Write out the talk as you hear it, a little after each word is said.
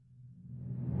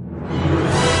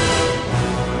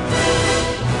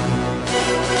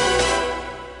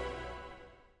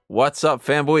What's up,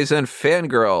 fanboys and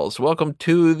fangirls? Welcome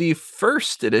to the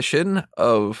first edition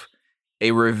of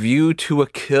A Review to a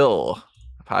Kill,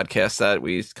 a podcast that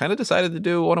we kind of decided to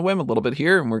do on a whim a little bit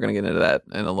here, and we're going to get into that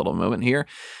in a little moment here.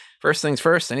 First things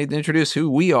first, I need to introduce who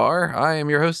we are. I am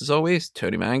your host, as always,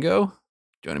 Tony Mango.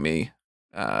 Joining me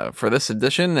for this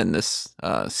edition and this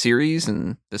series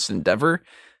and this endeavor,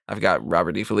 I've got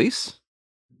Robert DeFelice.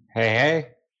 Hey.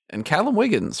 And Callum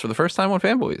Wiggins for the first time on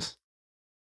Fanboys.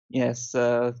 Yes,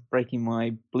 breaking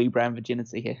my blue brown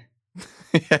virginity here.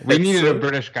 Yes. We needed a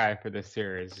British guy for this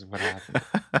series, is what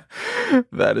happened.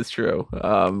 That is true.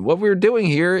 What we're doing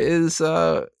here is,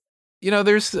 there's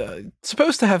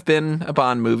supposed to have been a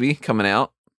Bond movie coming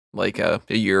out like a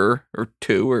year or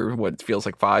two or what feels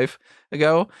like 5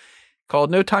 ago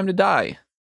called No Time to Die.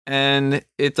 And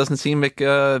it doesn't seem like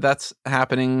that's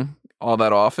happening all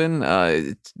that often.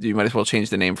 You might as well change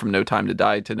the name from No Time to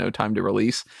Die to No Time to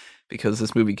Release, because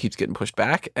this movie keeps getting pushed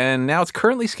back. And now it's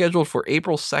currently scheduled for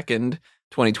April 2nd,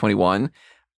 2021.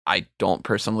 I don't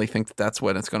personally think that that's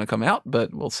when it's going to come out,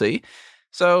 but we'll see.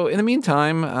 So in the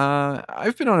meantime,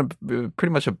 I've been on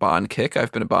pretty much a Bond kick.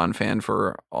 I've been a Bond fan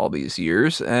for all these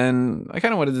years, and I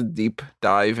kind of wanted to deep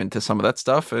dive into some of that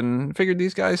stuff and figured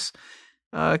these guys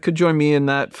could join me in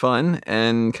that fun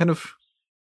and kind of,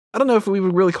 I don't know if we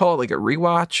would really call it like a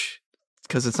rewatch,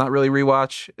 because it's not really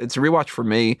rewatch. It's a rewatch for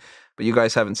me, but you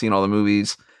guys haven't seen all the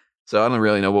movies, so I don't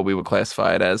really know what we would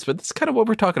classify it as, but it's kind of what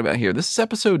we're talking about here. This is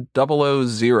episode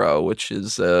 000, which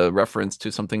is a reference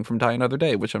to something from Die Another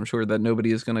Day, which I'm sure that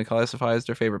nobody is going to classify as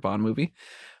their favorite Bond movie.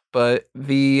 But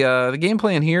the game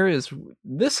plan here is,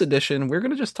 this edition, we're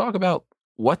going to just talk about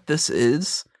what this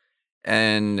is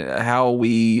and how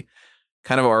we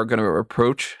kind of are going to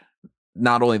approach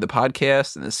not only the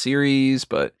podcast and the series,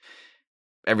 but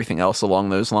everything else along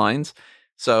those lines.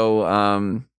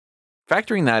 So,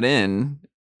 factoring that in,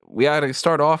 we got to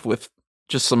start off with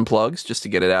just some plugs just to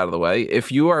get it out of the way.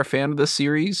 If you are a fan of this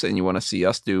series and you want to see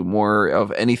us do more of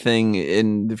anything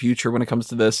in the future when it comes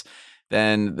to this,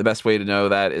 then the best way to know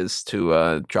that is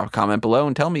to drop a comment below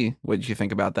and tell me what you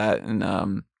think about that.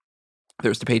 And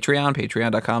there's the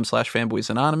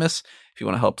patreon.com/fanboysanonymous if you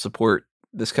want to help support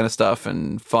this kind of stuff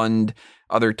and fund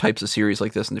other types of series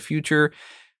like this in the future.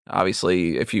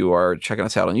 Obviously, if you are checking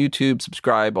us out on YouTube,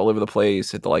 subscribe all over the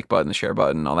place, hit the like button, the share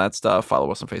button, all that stuff. Follow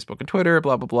us on Facebook and Twitter,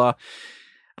 blah, blah, blah. I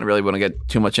don't really want to get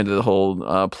too much into the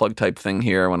whole plug type thing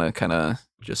here. I want to kind of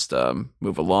just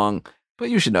move along. But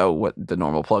you should know what the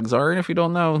normal plugs are. And if you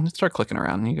don't know, start clicking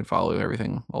around. You can follow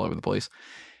everything all over the place.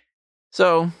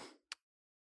 So,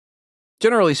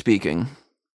 generally speaking,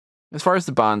 as far as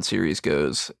the Bond series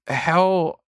goes,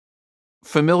 how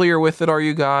familiar with it are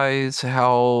you guys?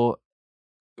 How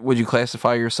would you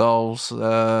classify yourselves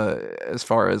as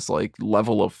far as like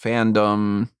level of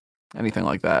fandom, anything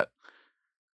like that?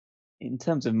 In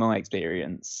terms of my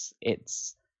experience,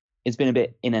 it's been a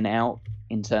bit in and out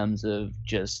in terms of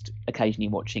just occasionally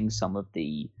watching some of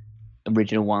the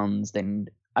original ones. Then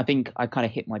I think I kind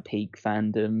of hit my peak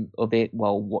fandom of it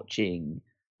while watching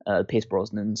Pierce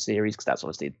Brosnan series, because that's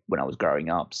obviously when I was growing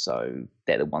up. So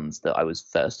they're the ones that I was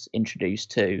first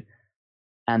introduced to.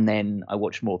 And then I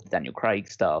watched more of the Daniel Craig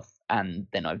stuff, and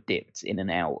then I've dipped in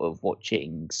and out of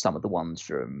watching some of the ones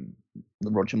from the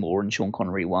Roger Moore and Sean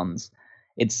Connery ones.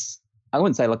 I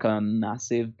wouldn't say like I'm a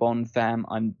massive Bond fan.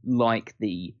 I like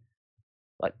the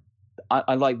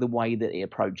way that it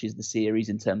approaches the series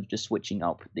in terms of just switching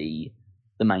up the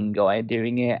main guy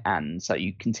doing it, and so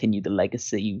you continue the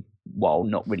legacy while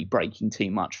not really breaking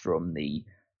too much from the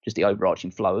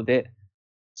overarching flow of it.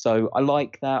 So I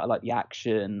like that. I like the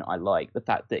action. I like the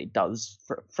fact that it does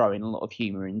throw in a lot of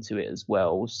humor into it as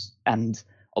well. And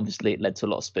obviously it led to a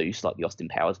lot of spoofs, like the Austin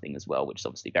Powers thing as well, which is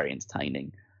obviously very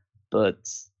entertaining. But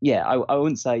yeah, I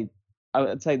would say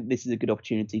this is a good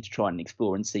opportunity to try and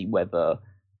explore and see whether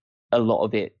a lot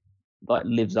of it like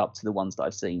lives up to the ones that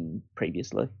I've seen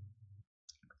previously.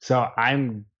 So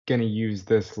I'm going to use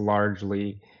this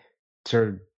largely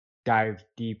to dive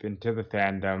deep into the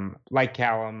fandom. Like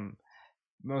Callum,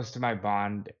 most of my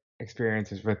Bond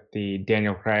experiences with the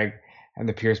Daniel Craig and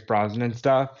the Pierce Brosnan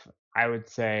stuff. I would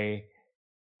say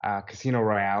Casino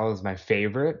Royale is my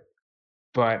favorite,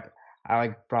 but I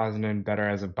like Brosnan better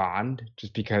as a Bond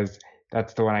just because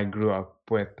that's the one I grew up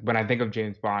with. When I think of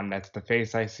James Bond, that's the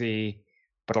face I see.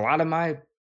 But a lot of my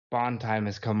Bond time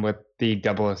has come with the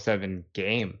 007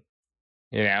 game,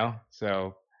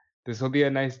 So this will be a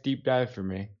nice deep dive for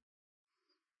me.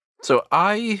 So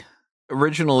I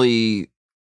originally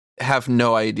have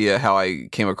no idea how I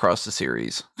came across the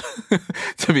series,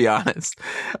 to be honest.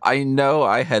 I know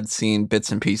I had seen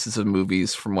bits and pieces of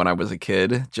movies from when I was a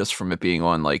kid, just from it being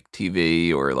on like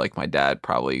TV or like my dad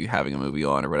probably having a movie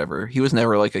on or whatever. He was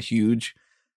never like a huge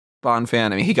Bond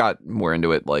fan. I mean, he got more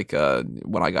into it like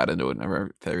when I got into it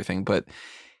and everything, but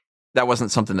that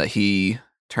wasn't something that he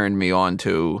turned me on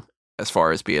to as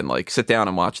far as being like, sit down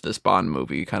and watch this Bond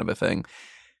movie kind of a thing.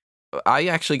 I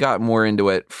actually got more into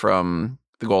it from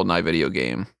the GoldenEye video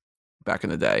game back in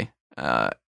the day.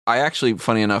 I actually,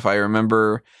 funny enough, I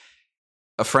remember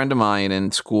a friend of mine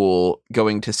in school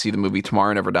going to see the movie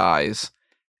Tomorrow Never Dies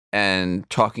and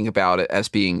talking about it as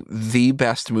being the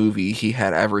best movie he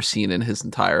had ever seen in his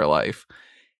entire life.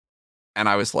 And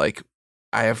I was like,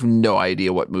 I have no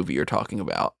idea what movie you're talking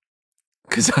about.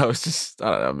 Because I was just,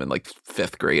 I don't know, I'm in like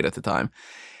 5th grade at the time.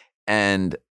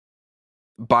 And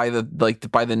by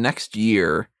the next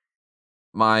year,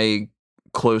 my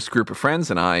close group of friends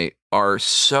and I are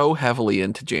so heavily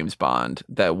into James Bond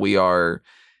that we are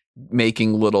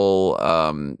making little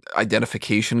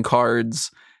identification cards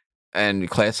and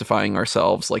classifying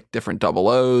ourselves like different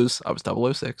 00s. I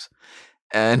was 006.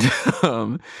 And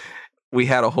we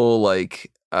had a whole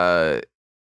like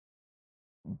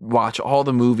watch all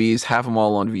the movies, have them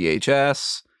all on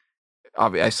VHS.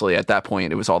 Obviously, at that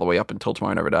point, it was all the way up until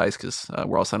Tomorrow Never Dies because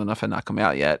We're All Set Enough had not come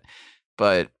out yet.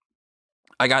 But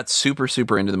I got super,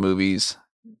 super into the movies.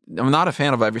 I'm not a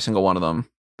fan of every single one of them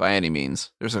by any means.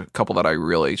 There's a couple that I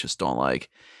really just don't like.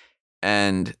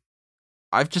 And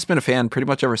I've just been a fan pretty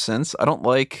much ever since. I don't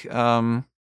like, I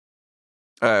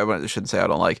shouldn't say I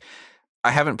don't like. I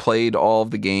haven't played all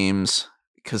of the games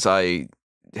because I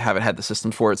haven't had the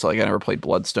systems for it. So like I never played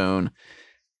Bloodstone.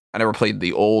 I never played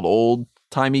the old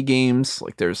timey games.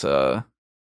 Like there's I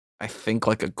think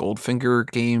like a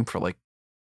Goldfinger game for like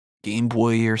Game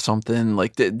Boy or something,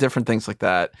 like different things like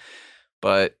that.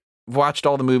 But watched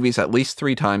all the movies at least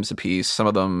 3 times a piece, some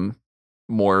of them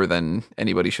more than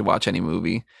anybody should watch any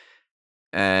movie.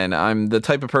 And I'm the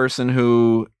type of person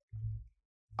who,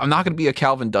 I'm not going to be a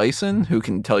Calvin Dyson who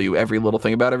can tell you every little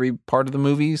thing about every part of the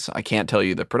movies. I can't tell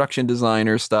you the production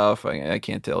designer stuff. I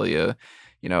can't tell you,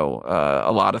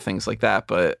 a lot of things like that.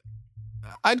 But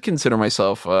I'd consider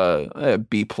myself a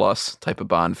B+ type of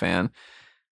Bond fan.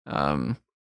 I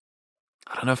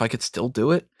don't know if I could still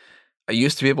do it. I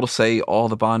used to be able to say all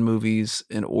the Bond movies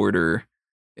in order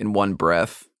in one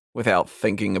breath without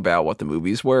thinking about what the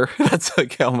movies were. That's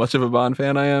like how much of a Bond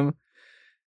fan I am.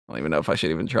 I don't even know if I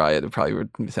should even try it. It probably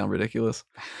would sound ridiculous.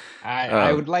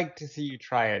 I would like to see you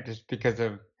try it just because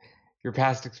of your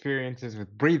past experiences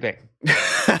with breathing.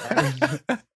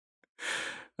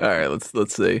 All right,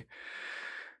 let's see.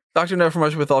 Dr. No, from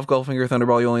much with off Goldfinger,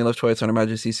 Thunderball, you only live twice on Her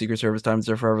Majesty's Secret Service, time is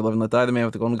there forever, live and let die, the man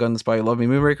with the golden gun, the spy who loved me,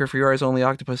 Moonraker, for your eyes only,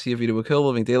 Octopus, See a View to a Kill,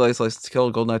 Living Daylights, License to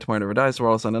Kill, Golden Eye, Tomorrow Never Dies, The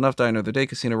World's Not Enough, Die Another Day,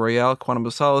 Casino Royale, Quantum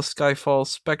of Solace, Skyfall,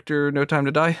 Spectre, No Time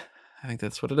to Die. I think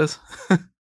that's what it is. I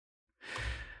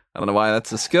don't know why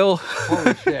that's a skill.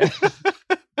 Holy shit.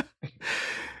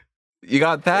 You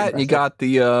got that, and you got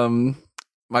the,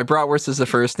 my bratwurst is the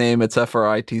first name, it's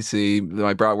FRITC.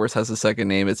 My bratwurst has a second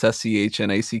name, it's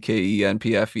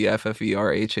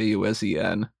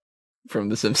SCHNACKENPFEFFERHAUSEN from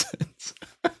The Simpsons.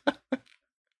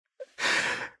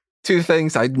 2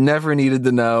 things I never needed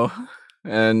to know,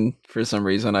 and for some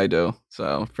reason I do.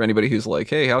 So for anybody who's like,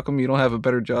 hey, how come you don't have a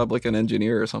better job like an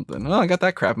engineer or something? Well, I got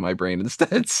that crap in my brain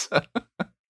instead. So.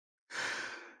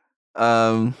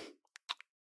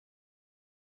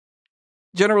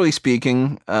 Generally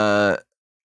speaking, I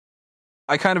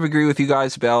kind of agree with you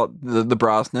guys about the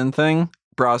Brosnan thing.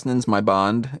 Brosnan's my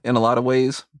Bond in a lot of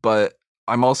ways, but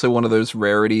I'm also one of those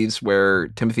rarities where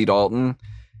Timothy Dalton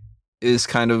is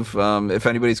kind of, if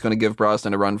anybody's going to give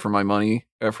Brosnan a run for my money,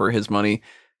 or for his money,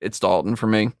 it's Dalton for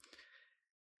me.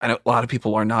 I know a lot of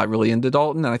people are not really into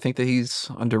Dalton, and I think that he's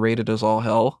underrated as all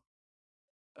hell.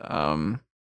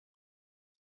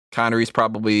 Connery's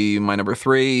probably my number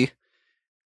 3,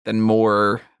 then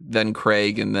Moore, then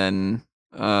Craig, and then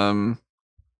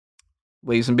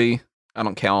Lazenby. I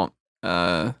don't count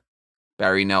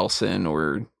Barry Nelson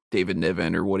or David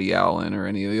Niven or Woody Allen or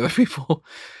any of the other people.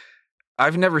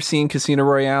 I've never seen Casino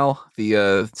Royale, the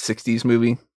 60s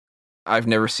movie. I've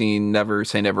never seen Never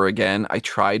Say Never Again. I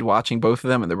tried watching both of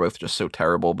them, and they're both just so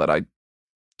terrible that I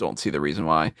don't see the reason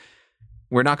why.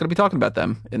 We're not going to be talking about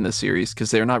them in this series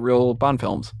because they're not real Bond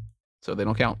films, so they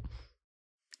don't count.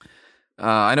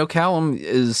 I know Callum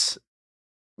is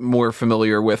more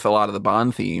familiar with a lot of the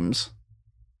Bond themes.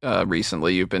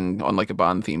 Recently, you've been on like a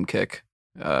Bond theme kick,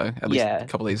 at least a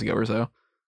couple days ago or so.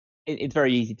 It's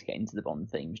very easy to get into the Bond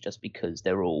themes just because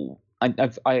they're all.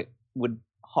 I would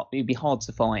it'd be hard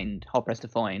pressed to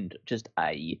find just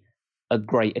a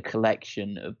greater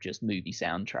collection of just movie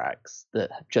soundtracks that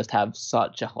just have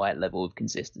such a high level of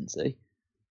consistency.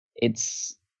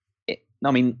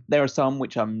 I mean, there are some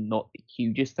which I'm not the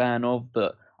hugest fan of,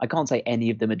 but I can't say any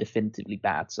of them are definitively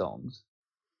bad songs.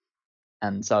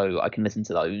 And so I can listen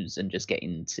to those and just get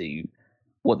into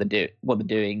what they're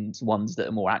doing. Ones that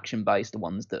are more action based, the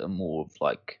ones that are more of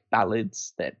like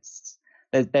ballads.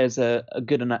 There's a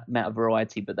good amount of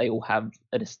variety, but they all have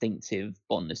a distinctive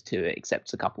bondness to it,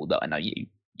 except a couple that I know you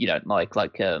don't like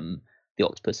the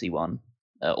Octopussy one,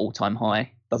 All Time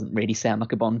High. Doesn't really sound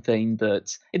like a Bond theme,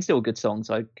 but it's still a good song,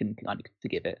 so I can kind of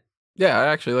forgive it. Yeah, I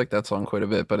actually like that song quite a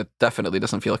bit, but it definitely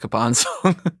doesn't feel like a Bond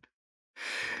song.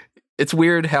 It's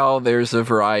weird how there's a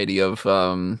variety of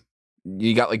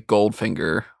you got like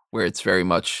Goldfinger, where it's very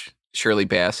much Shirley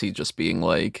Bassey just being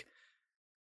like,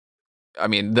 I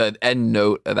mean, the end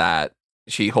note of that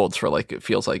she holds for like, it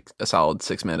feels like a solid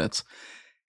 6 minutes,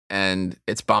 and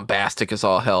it's bombastic as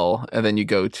all hell. And then you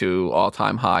go to All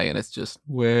Time High, and it's just,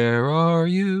 where are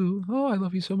you? Oh, I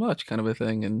love you so much, kind of a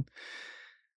thing. And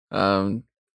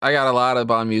I got a lot of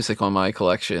Bond music on my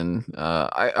collection.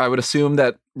 I would assume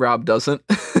that Rob doesn't.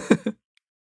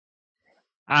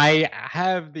 I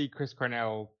have the Chris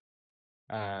Cornell.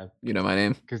 You Know My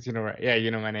Name? Because You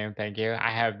Know My Name. Thank you. I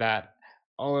have that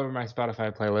all over my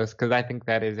Spotify playlist because I think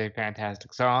that is a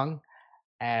fantastic song.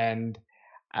 And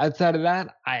outside of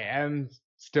that, I am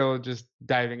still just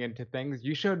diving into things.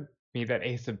 You showed me that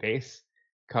Ace of Base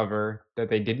cover that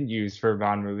they didn't use for a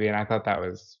Bond movie, and I thought that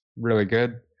was really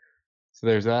good. So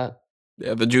there's that.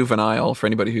 Yeah, the Juvenile, for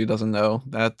anybody who doesn't know,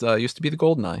 that used to be the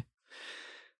Goldeneye.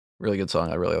 Really good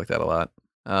song. I really like that a lot.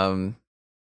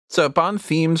 So Bond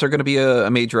themes are going to be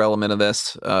a major element of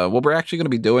this. What we're actually going to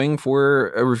be doing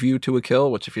for A Review to a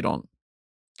Kill, which if you don't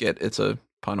get, it's a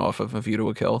pun off of A View to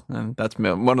a Kill. And that's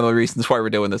one of the reasons why we're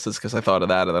doing this is because I thought of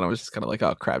that. And then I was just kind of like,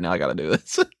 oh crap, now I got to do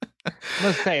this. I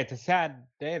must say, it's a sad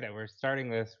day that we're starting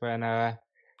this when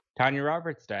Tanya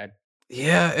Roberts died.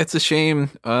 Yeah, it's a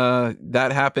shame.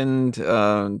 That happened,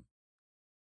 I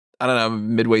don't know,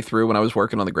 midway through when I was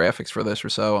working on the graphics for this or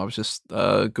so. I was just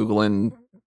Googling,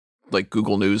 like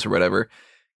Google News or whatever,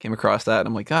 came across that, and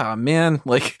I'm like, ah, man,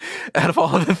 like, out of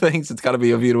all of the things, it's got to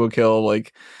be A View to a Kill.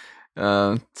 Like,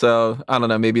 so I don't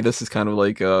know, maybe this is kind of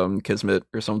like Kismet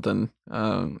or something.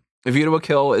 A View to a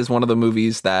Kill is one of the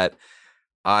movies that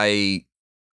I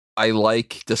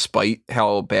like despite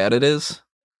how bad it is.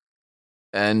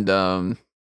 And I'm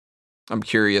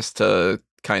curious to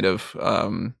kind of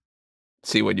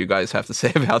see what you guys have to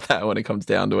say about that when it comes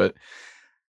down to it.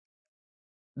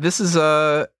 This is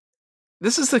the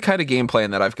kind of game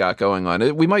plan that I've got going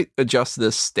on. We might adjust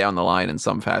this down the line in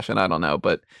some fashion. I don't know,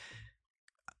 but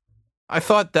I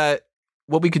thought that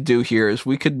what we could do here is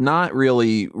we could not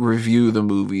really review the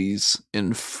movies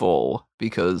in full,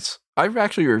 because I've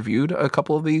actually reviewed a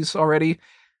couple of these already.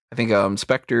 I think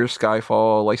Spectre,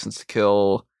 Skyfall, License to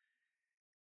Kill,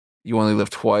 You Only Live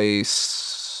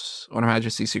Twice, On Her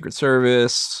Majesty's Secret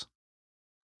Service.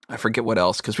 I forget what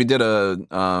else, because we did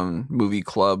a movie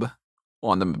club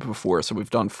on them before, so we've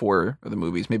done 4 of the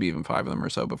movies, maybe even 5 of them or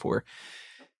so before.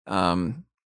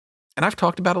 And I've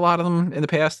talked about a lot of them in the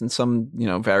past in some,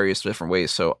 various different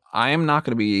ways. So I am not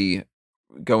going to be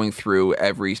going through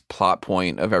every plot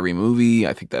point of every movie.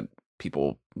 I think that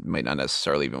people might not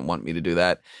necessarily even want me to do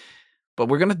that. But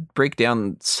we're going to break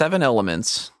down 7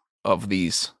 elements of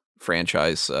these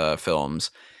franchise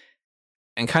films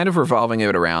and kind of revolving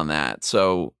it around that.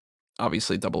 So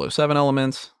obviously 007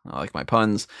 elements. I like my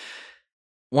puns.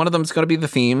 One of them is going to be the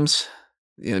themes,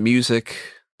 the music,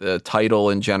 the title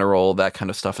in general, that kind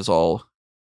of stuff is all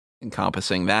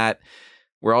encompassing that.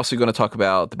 We're also going to talk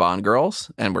about the Bond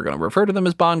girls, and we're going to refer to them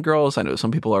as Bond girls. I know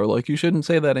some people are like, you shouldn't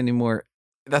say that anymore.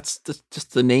 That's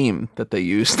just the name that they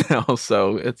use now.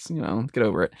 So it's, get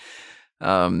over it.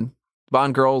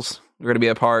 Bond girls are going to be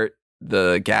a part.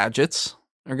 The gadgets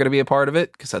are going to be a part of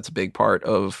it, because that's a big part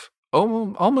of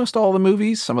almost all the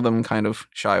movies. Some of them kind of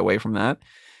shy away from that.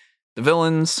 The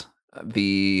villains,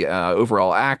 the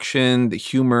overall action, the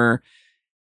humor,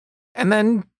 and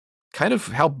then kind of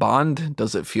how Bond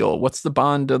does it feel? What's the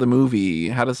Bond of the movie?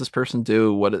 How does this person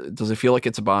do? What does it feel like?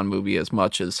 It's a Bond movie as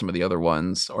much as some of the other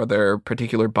ones? Are there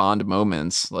particular Bond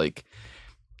moments? Like,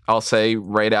 I'll say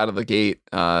right out of the gate,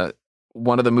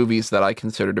 one of the movies that I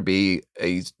consider to be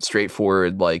a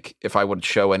straightforward, like, if I would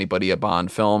show anybody a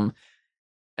Bond film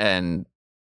and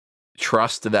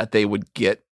trust that they would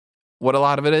get what a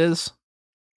lot of it is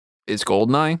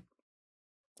GoldenEye.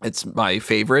 It's my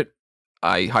favorite.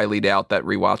 I highly doubt that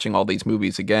rewatching all these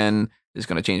movies again is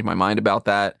going to change my mind about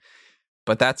that.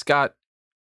 But that's got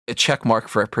a check mark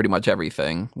for pretty much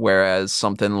everything. Whereas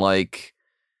something like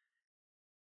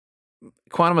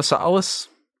Quantum of Solace,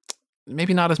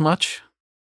 maybe not as much.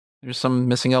 There's some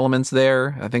missing elements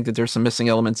there. I think that there's some missing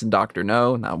elements in Dr.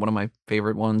 No, not one of my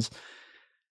favorite ones.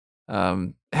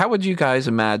 How would you guys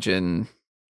imagine,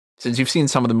 since you've seen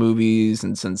some of the movies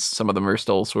and since some of them are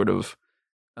still sort of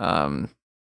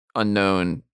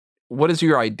unknown, what is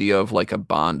your idea of like a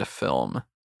Bond film?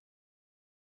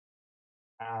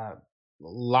 A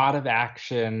lot of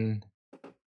action,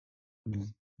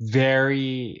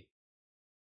 very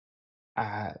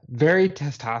very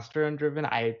testosterone driven.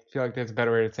 I feel like there's a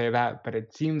better way to say that, but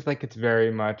it seems like it's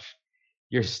very much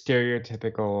your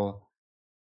stereotypical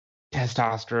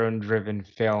testosterone driven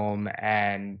film,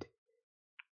 and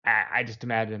I just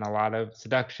imagine a lot of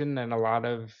seduction and a lot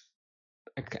of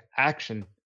action.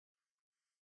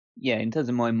 Yeah, in terms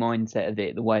of my mindset of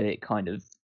it, the way that it kind of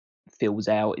fills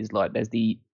out is like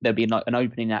there'll be an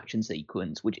opening action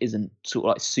sequence which isn't sort of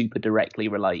like super directly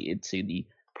related to the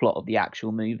plot of the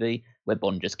actual movie, where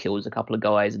Bond just kills a couple of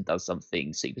guys and does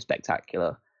something super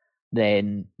spectacular.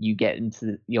 Then you get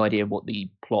into the idea of what the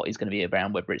plot is going to be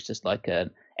around, whether it's just like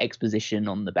an exposition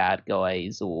on the bad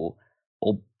guys, or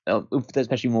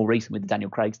especially more recent with the Daniel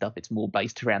Craig stuff, it's more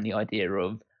based around the idea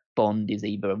of Bond is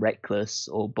either reckless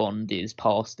or Bond is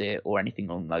past it or anything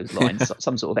along those lines.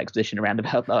 Some sort of exposition around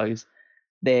about those.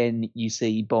 Then you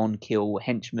see Bond kill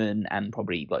henchmen and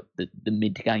probably like the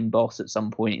mid-game boss at some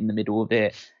point in the middle of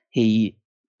it. He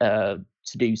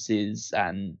seduces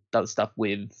and does stuff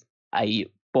with a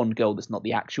Bond girl that's not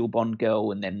the actual Bond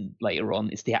girl, and then later on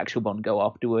it's the actual Bond girl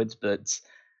afterwards.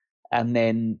 And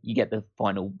then you get the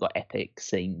final like epic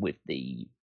scene with the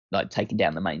like taking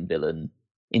down the main villain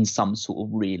in some sort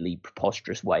of really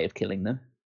preposterous way of killing them.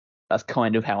 That's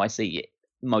kind of how I see it.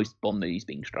 Most Bond movies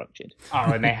being structured.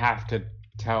 Oh, and they have to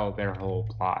tell their whole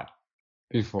plot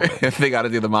before. If they got to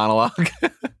do the monologue.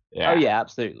 Yeah. Oh yeah,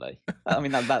 absolutely. I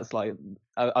mean that's like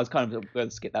I was kind of going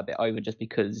to skip that bit over just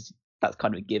because that's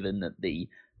kind of a given that the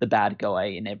bad guy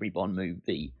in every Bond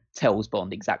movie tells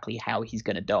Bond exactly how he's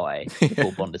going to die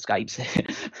before Bond escapes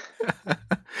it.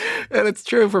 And it's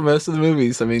true for most of the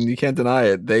movies. I mean, you can't deny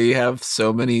it. They have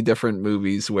so many different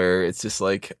movies where it's just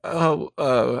like, hello,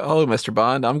 Mr.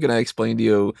 Bond, I'm going to explain to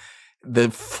you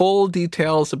the full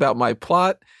details about my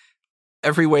plot,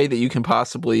 every way that you can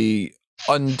possibly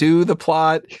undo the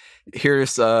plot.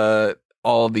 Here's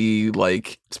all the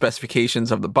like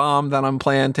specifications of the bomb that I'm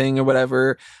planting or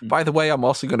whatever. By the way, I'm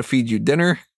also going to feed you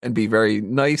dinner and be very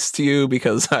nice to you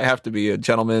because I have to be a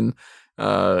gentleman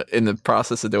in the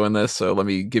process of doing this. So let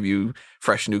me give you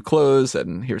fresh new clothes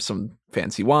and here's some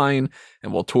fancy wine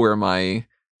and we'll tour my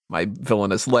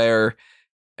villainous lair.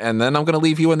 And then I'm going to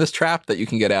leave you in this trap that you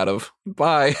can get out of.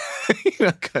 Bye.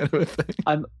 Kind of a thing.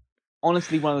 I'm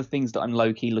honestly one of the things that I'm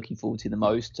low-key looking forward to the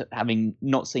most, having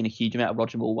not seen a huge amount of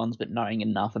Roger Moore ones, but knowing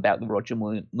enough about the Roger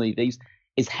Moore movies,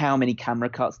 is how many camera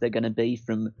cuts they're going to be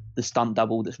from the stunt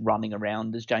double that's running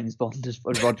around as James Bond as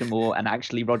Roger Moore and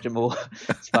actually Roger Moore's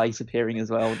face appearing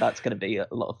as well. That's going to be a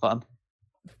lot of fun.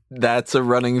 That's a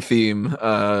running theme.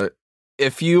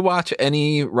 If you watch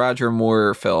any Roger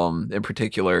Moore film in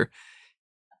particular,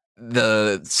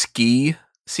 the ski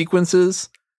sequences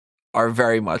are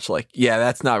very much like, yeah,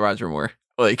 that's not Roger Moore.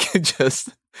 Like, just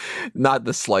not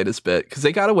the slightest bit. Because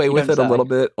they got away with it a little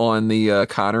bit on the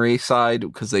Connery side,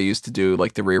 because they used to do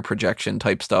like the rear projection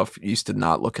type stuff. It used to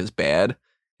not look as bad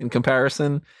in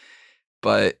comparison.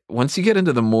 But once you get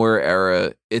into the Moore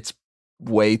era, it's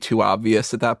way too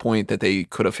obvious at that point that they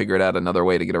could have figured out another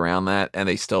way to get around that. And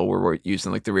they still were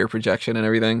using like the rear projection and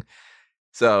everything.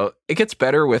 So it gets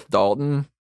better with Dalton.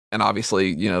 And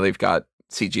obviously, you know, they've got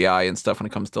CGI and stuff when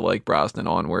it comes to like Brosnan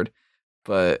onward.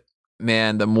 But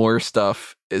man, the Moore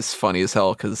stuff is funny as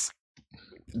hell because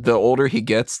the older he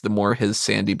gets, the more his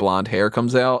sandy blonde hair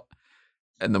comes out.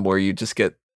 And the more you just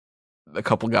get a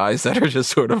couple guys that are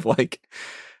just sort of like,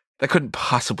 that couldn't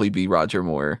possibly be Roger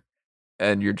Moore.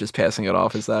 And you're just passing it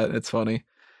off as that. It's funny.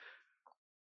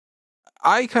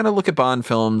 I kind of look at Bond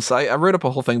films. I wrote up a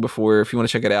whole thing before. If you want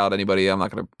to check it out, anybody, I'm not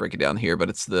going to break it down here,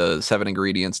 but it's the 7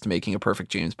 ingredients to making a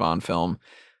perfect James Bond film.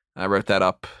 I wrote that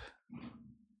up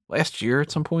last year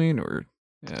at some point, or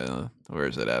where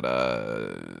is it at?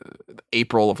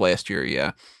 April of last year,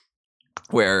 yeah.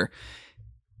 Where,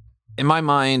 in my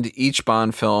mind, each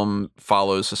Bond film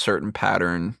follows a certain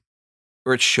pattern,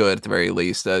 or it should at the very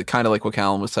least. Kind of like what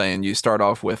Callum was saying. You start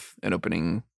off with an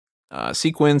opening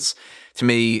sequence. To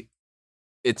me,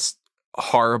 it's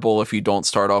horrible if you don't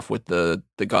start off with the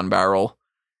gun barrel.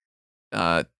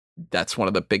 That's one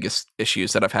of the biggest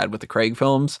issues that I've had with the Craig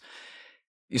films.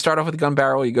 You start off with the gun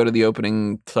barrel, you go to the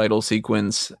opening title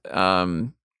sequence,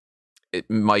 It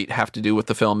might have to do with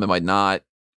the film, it might not.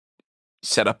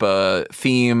 Set up a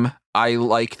theme. I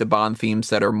like the Bond themes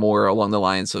that are more along the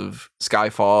lines of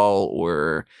Skyfall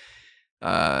or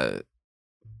The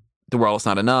World Is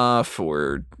Not Enough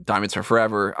or Diamonds Are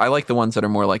Forever. I like the ones that are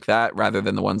more like that rather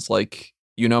than the ones like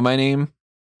You Know My Name.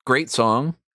 Great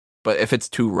song, but if it's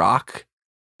too rock,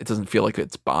 it doesn't feel like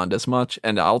it's Bond as much.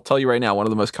 And I'll tell you right now, one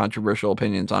of the most controversial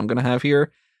opinions I'm going to have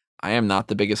here, I am not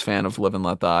the biggest fan of Live and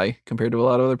Let Die compared to a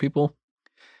lot of other people.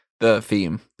 The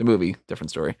theme, the movie,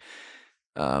 different story.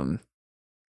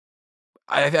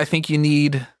 I think you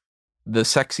need the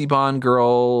sexy Bond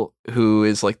girl who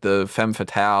is like the femme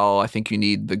fatale. I think you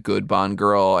need the good Bond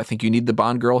girl. I think you need the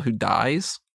Bond girl who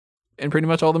dies in pretty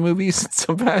much all the movies in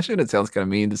some fashion. It sounds kind of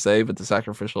mean to say, but the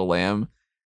sacrificial lamb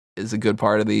is a good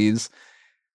part of these.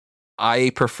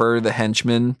 I prefer the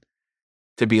henchman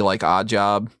to be like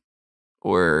Oddjob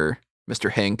or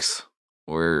Mr. Hinks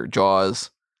or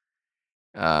Jaws.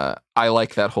 I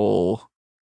like that whole,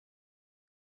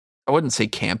 I wouldn't say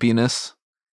campiness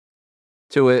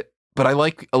to it, but I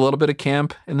like a little bit of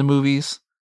camp in the movies.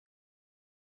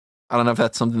 I don't know if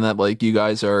that's something that like you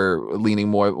guys are leaning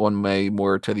more one way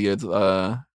more to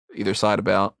the either side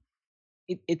about.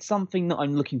 It's something that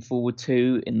I'm looking forward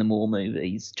to in the Moore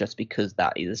movies, just because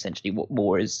that is essentially what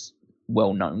Moore is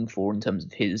well known for in terms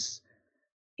of his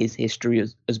history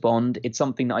as Bond. It's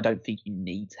something that I don't think you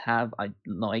need to have. I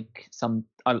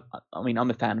mean, I'm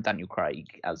a fan of Daniel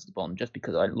Craig as the Bond just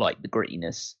because I like the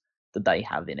grittiness that they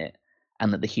have in it,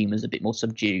 and that the humor's a bit more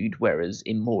subdued, whereas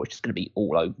in Moore it's just going to be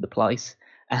all over the place.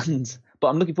 But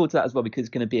I'm looking forward to that as well because it's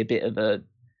going to be a bit of a.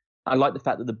 I like the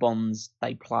fact that the Bonds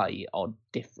they play are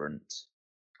different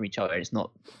from each other. It's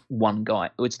not one guy.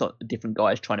 It's not different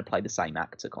guys trying to play the same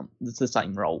actor. It's the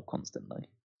same role constantly.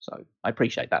 So I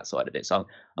appreciate that side of it. So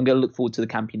I'm going to look forward to the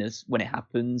campiness when it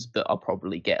happens, but I'll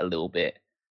probably get a little bit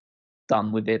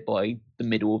done with it by the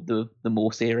middle of the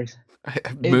Moore series.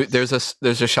 There's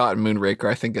a shot in Moonraker.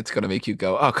 I think it's going to make you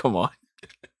go, oh, come on.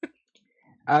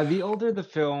 The older the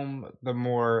film, the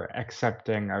more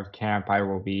accepting of camp I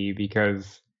will be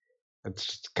because it's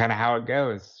just kind of how it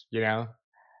goes, you know?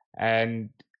 And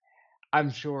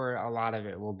I'm sure a lot of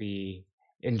it will be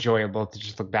enjoyable to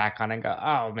just look back on and go,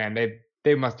 oh man,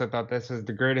 they must have thought this was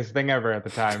the greatest thing ever at the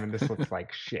time, and this looks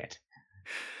like shit.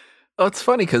 Oh, it's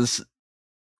funny because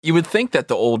you would think that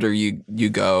the older you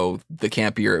go, the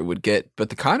campier it would get, but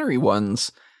the Connery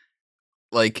ones,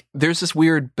 like, there's this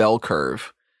weird bell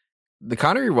curve. The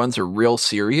Connery ones are real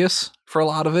serious for a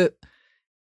lot of it.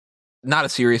 Not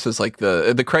as serious as like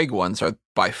the Craig ones are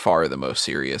by far the most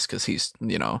serious because he's,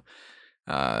 you know,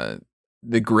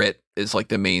 the grit is like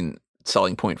the main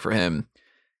selling point for him.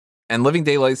 And Living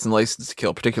Daylights and License to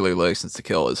Kill, particularly License to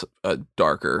Kill, is a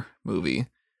darker movie.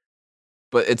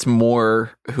 But it's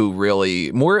Moore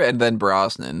and then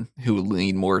Brosnan who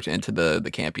lean more into the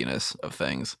campiness of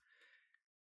things.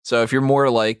 So if you're more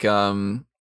like, I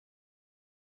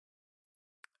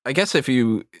guess if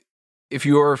you're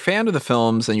a fan of the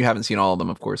films and you haven't seen all of them,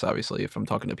 of course, obviously, if I'm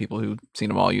talking to people who've seen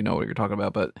them all, you know what you're talking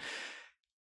about. But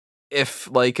if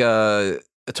like A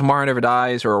Tomorrow Never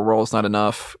Dies or A World Is Not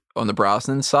Enough on the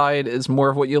Brosnan side is more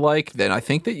of what you like, then I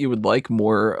think that you would like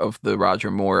more of the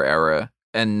Roger Moore era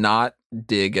and not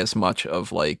dig as much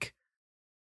of like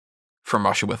From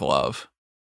Russia with Love.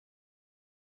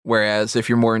 Whereas if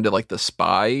you're more into like the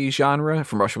spy genre,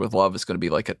 From Russia with Love is going to be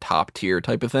like a top tier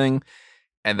type of thing.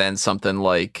 And then something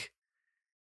like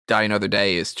Die Another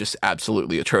Day is just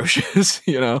absolutely atrocious.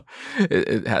 You know,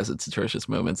 it has its atrocious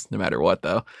moments no matter what,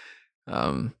 though.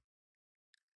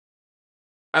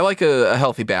 I like a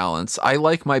healthy balance. I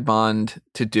like my Bond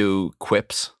to do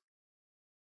quips.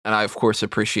 And I, of course,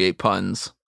 appreciate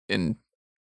puns in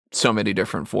so many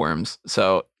different forms.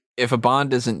 So if a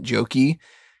Bond isn't jokey,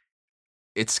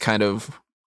 it's kind of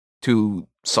too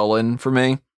sullen for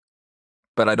me.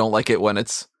 But I don't like it when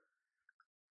it's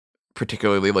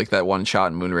particularly like that one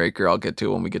shot in Moonraker I'll get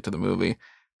to when we get to the movie,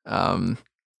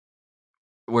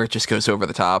 where it just goes over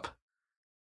the top.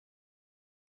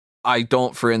 I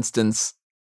don't, for instance,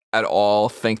 at all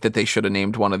think that they should have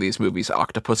named one of these movies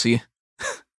Octopussy.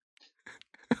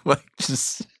 Like,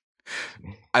 just,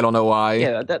 I don't know why.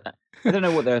 Yeah, I don't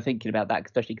know what they're thinking about that,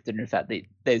 especially considering the fact that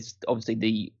there's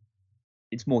obviously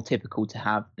it's more typical to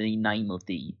have the name of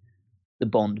the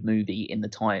Bond movie in the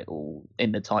title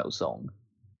song.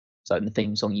 So in the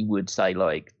theme song, you would say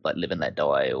like Live and Let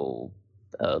Die or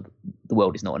The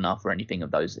World Is Not Enough or anything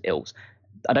of those ilks.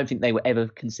 I don't think they were ever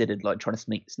considered like trying to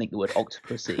sneak the word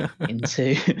Octopussy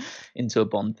into a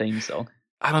Bond theme song.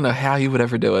 I don't know how you would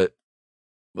ever do it.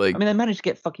 Like, I mean, they managed to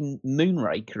get fucking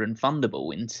Moonraker and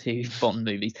Thunderball into Bond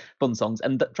movies, Bond songs,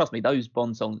 and trust me, those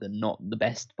Bond songs are not the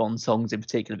best Bond songs in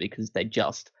particular because they're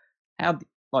just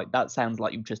that sounds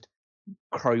like you've just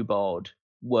crowbarred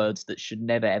words that should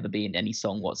never ever be in any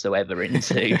song whatsoever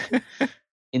into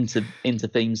into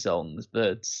theme songs.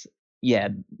 But yeah,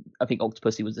 I think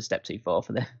Octopussy was a step too far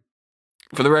for them.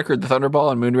 For the record, the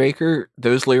Thunderball and Moonraker,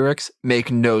 those lyrics make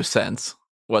no sense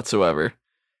whatsoever.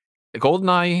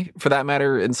 GoldenEye, for that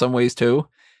matter, in some ways too,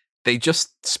 they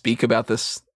just speak about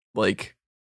this, like,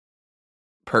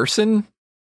 person,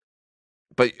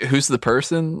 but who's the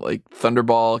person? Like,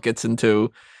 Thunderball gets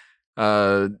into,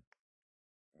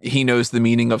 he knows the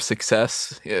meaning of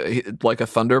success, like a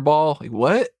thunderball. Like,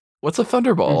 what? What's a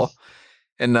thunderball?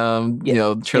 And,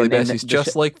 Shirley Bassey's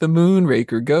just like the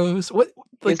Moonraker goes. What?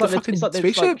 Like the fucking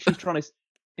spaceship?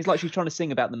 It's like she's trying to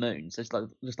sing about the moon, so it's like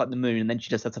just like the moon, and then she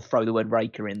just has to throw the word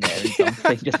raker in there and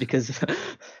something just because.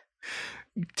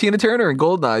 Tina Turner and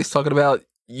GoldenEye's talking about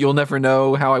 "You'll never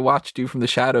know how I watched you from the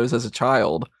shadows as a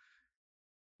child."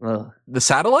 The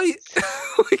satellite,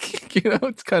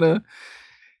 it's kind of.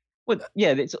 Well,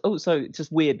 yeah, it's also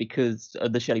just weird because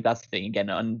of the Shirley Bassey thing. Again,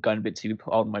 I'm going a bit too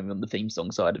hard on the theme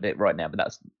song side of it right now, but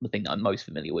that's the thing that I'm most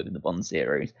familiar with in the Bond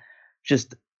series.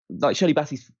 Just like Shirley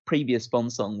Bassey's previous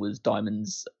Bond song was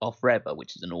 "Diamonds Are Forever,"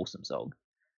 which is an awesome song,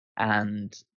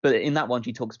 but in that one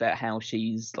she talks about how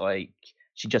she's like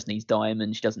she just needs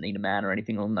diamonds, she doesn't need a man or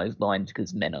anything along those lines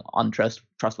because men are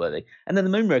untrustworthy. And then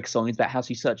the Moonraker song is about how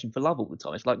she's searching for love all the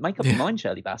time. It's like, make up your mind,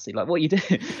 Shirley Bassey. Like, what are you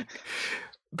doing?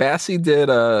 Bassey did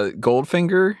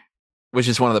Goldfinger, which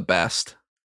is one of the best,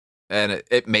 and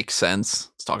it makes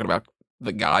sense. It's talking about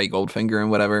the guy Goldfinger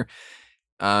and whatever.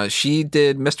 She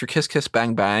did Mr. Kiss Kiss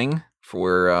Bang Bang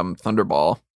for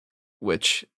Thunderball,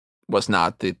 which was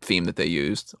not the theme that they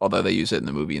used, although they use it in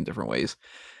the movie in different ways.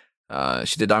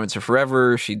 She did Diamonds Are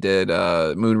Forever. She did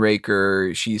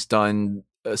Moonraker. She's done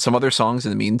some other songs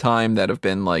in the meantime that have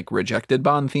been like rejected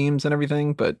Bond themes and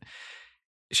everything, but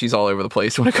she's all over the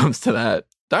place when it comes to that.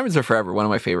 Diamonds Are Forever, one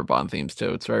of my favorite Bond themes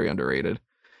too. It's very underrated.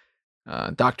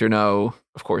 Dr. No,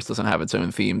 of course, doesn't have its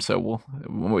own theme, so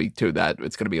when we do that,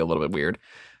 it's going to be a little bit weird.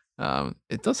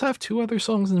 It does have two other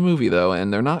songs in the movie though,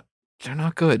 and they're not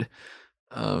good.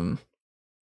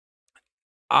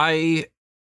 I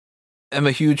am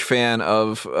a huge fan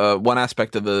of one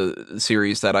aspect of the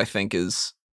series that I think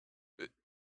is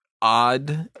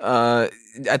odd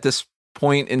at this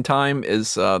point in time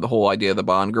is the whole idea of the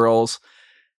Bond girls.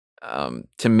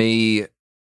 To me,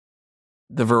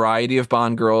 the variety of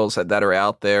Bond girls that are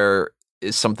out there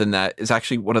is something that is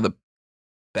actually one of the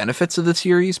benefits of the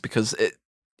series, because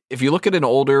if you look at an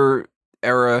older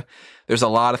era, there's a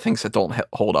lot of things that don't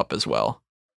hold up as well.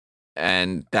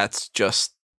 And that's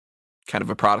just kind of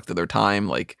a product of their time.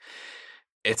 Like,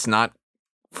 it's not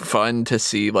fun to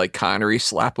see like Connery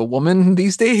slap a woman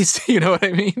these days. You know what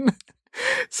I mean?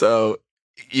 So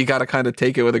you got to kind of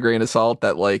take it with a grain of salt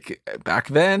that like back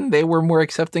then they were more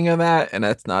accepting of that, and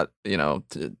that's not,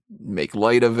 to make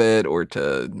light of it or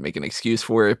to make an excuse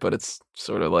for it, but it's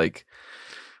sort of like,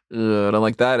 I don't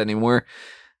like that anymore.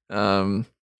 Certain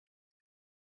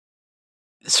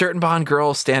Bond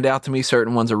girls stand out to me.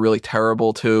 Certain ones are really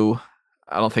terrible too.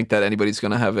 I don't think that anybody's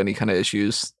going to have any kind of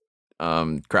issues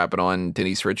crapping on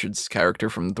Denise Richards' character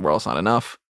from The World's Not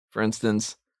Enough, for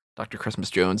instance. Dr. Christmas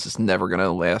Jones is never going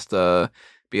to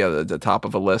be at the top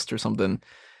of a list or something.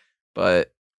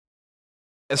 But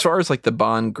as far as like the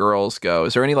Bond girls go,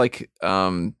 is there any like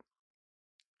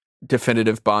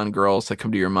definitive Bond girls that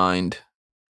come to your mind?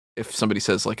 If somebody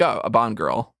says like, oh, a Bond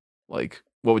girl, like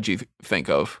what would you think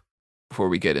of before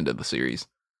we get into the series?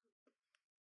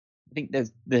 I think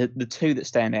there's the two that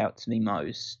stand out to me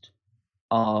most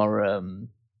are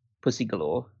Pussy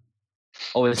Galore.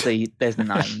 Obviously, there's the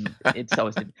name. It's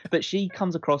always, but she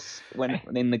comes across when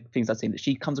in the things I've seen that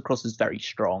she comes across as very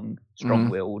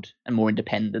strong-willed, and more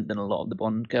independent than a lot of the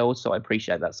Bond girls. So I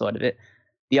appreciate that side of it.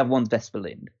 The other one's Vesper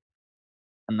Lynd,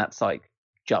 and that's like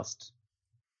just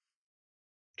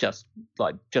because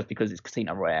it's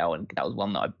Casino Royale, and that was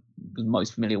one that I was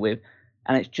most familiar with,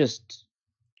 and it's just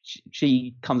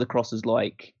she comes across as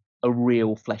like a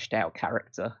real fleshed out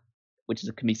character, which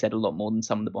can be said a lot more than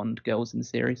some of the Bond girls in the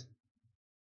series.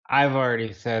 I've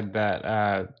already said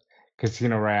that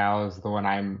Casino Royale is the one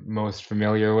I'm most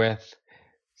familiar with,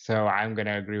 so I'm going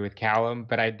to agree with Callum,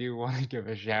 but I do want to give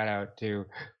a shout out to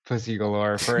Pussy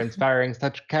Galore for inspiring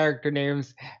such character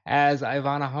names as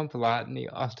Ivana Humpalot in the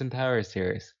Austin Towers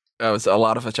series. Oh, it's a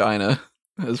lot of vagina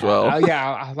as well.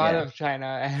 Yeah, a lot of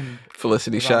China and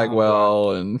Felicity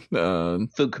Shagwell and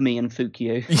Fuck Me and Fuck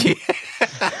You. Yeah.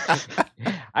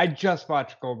 I just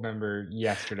watched Goldmember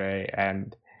yesterday,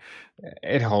 and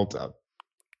it holds up.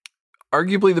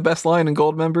 Arguably the best line in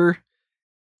Goldmember.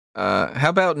 How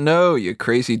about no, you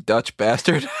crazy Dutch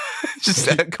bastard? Just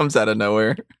that comes out of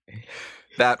nowhere.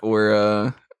 That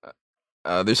or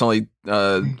there's only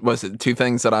was it two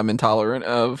things that I'm intolerant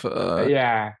of?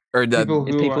 Yeah. Or that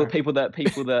People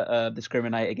that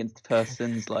discriminate against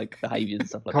persons, like behaviors and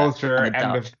stuff like culture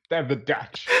that. and the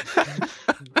Dutch.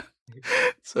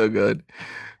 So good.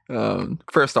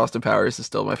 First Austin Powers is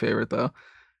still my favorite though.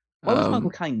 Why was Michael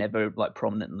Caine never like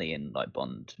prominently in like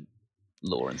Bond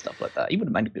lore and stuff like that? He would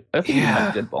have made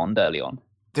a good Bond early on.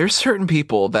 There's certain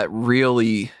people that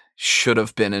really should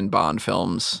have been in Bond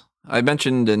films. I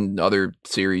mentioned in other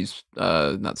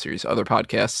other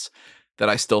podcasts that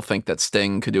I still think that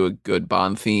Sting could do a good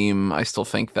Bond theme. I still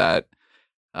think that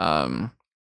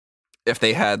if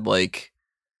they had like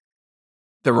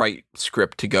the right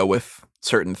script to go with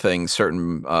certain things,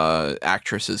 certain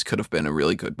actresses could have been a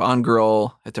really good Bond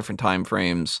girl at different time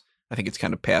frames. I think it's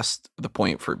kind of past the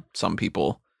point for some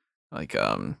people. Like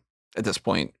at this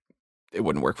point, it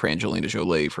wouldn't work for Angelina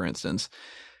Jolie, for instance.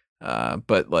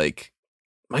 But like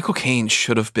Michael Caine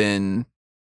should have been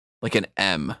like an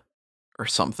M or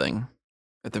something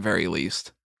at the very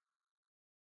least.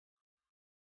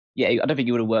 Yeah, I don't think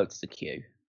he would have worked as a Q.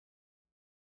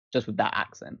 Just with that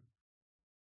accent.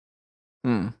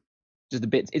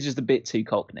 It's just a bit too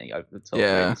Cockney over the top.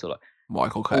 Yeah, really, sort of like,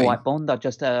 Michael Caine. All right, Bond, I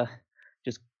just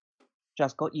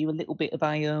got you a little bit of a.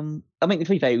 I mean, to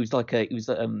be fair, it was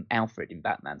Alfred in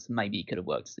Batman, so maybe he could have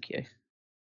worked as the Q.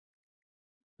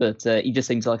 But he just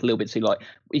seems like a little bit too like.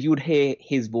 If you would hear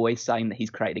his voice saying that he's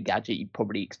created a gadget, you'd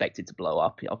probably expect it to blow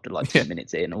up after like 2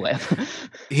 minutes in or whatever.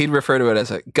 He'd refer to it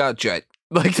as a gadget,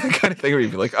 like that kind of thing. Where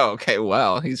you'd be like, "Oh, okay,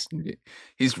 wow, he's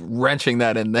wrenching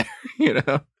that in there," you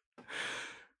know.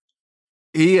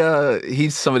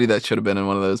 He's somebody that should have been in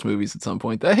one of those movies at some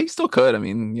point. That he still could. I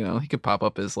mean, you know, he could pop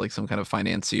up as like some kind of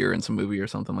financier in some movie or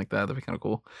something like that. That'd be kind of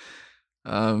cool.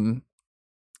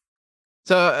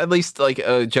 So at least like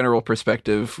a general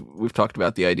perspective, we've talked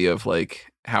about the idea of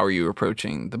like how are you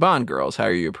approaching the Bond girls? How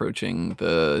are you approaching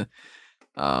the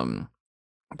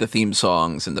theme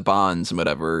songs and the Bonds and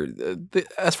whatever?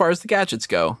 As far as the gadgets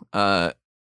go, are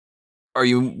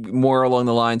you more along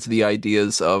the lines of the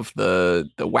ideas of the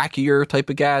wackier type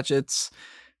of gadgets?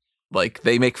 Like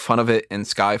they make fun of it in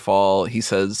Skyfall. He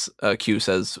says, Q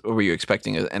says, were you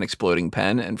expecting an exploding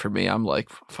pen? And for me, I'm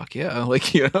like, fuck yeah.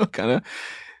 Like, you know, kind of,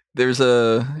 there's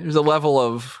a level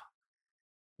of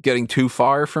getting too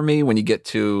far for me when you get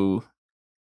to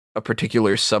a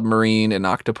particular submarine in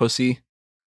Octopussy.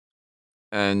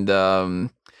 And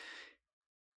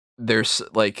there's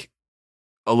like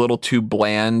a little too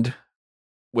bland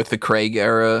with the Craig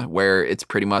era, where it's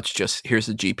pretty much just, here's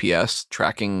a GPS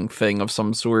tracking thing of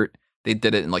some sort. They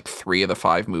did it in like 3 of the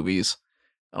 5 movies.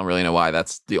 I don't really know why.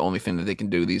 That's the only thing that they can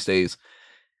do these days.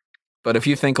 But if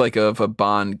you think like of a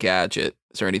Bond gadget,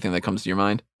 is there anything that comes to your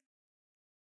mind?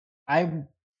 I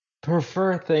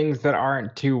prefer things that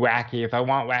aren't too wacky. If I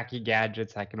want wacky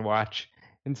gadgets, I can watch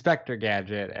Inspector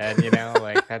Gadget. And, you know,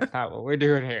 like that's not what we're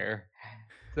doing here.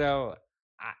 So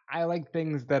I like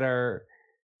things that are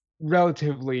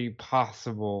relatively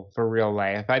possible for real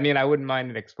life. I mean, I wouldn't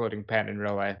mind an exploding pen in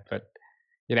real life, but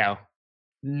you know,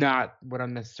 not what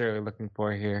I'm necessarily looking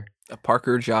for here. A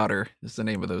Parker Jotter is the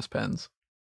name of those pens.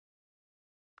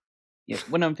 Yeah,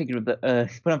 when I'm thinking of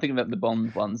the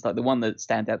Bond ones, like the one that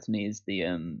stands out to me is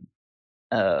the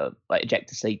like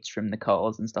ejector seats from the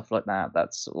cars and stuff like that.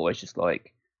 That's always just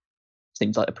like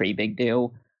seems like a pretty big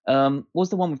deal. What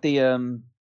was the one with the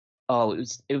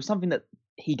it was something that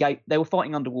they were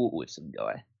fighting underwater with some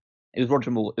guy. It was Roger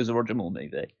Moore. It was a Roger Moore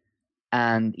movie,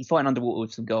 and he's fighting underwater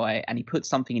with some guy, and he puts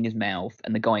something in his mouth,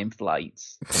 and the guy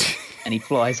inflates, and he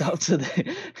flies up to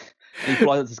the. He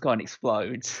flies up to the sky and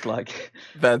explodes. Like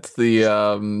that's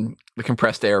the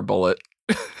compressed air bullet.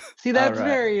 See, that's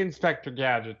very Inspector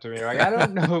Gadget to me. Like I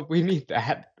don't know if we need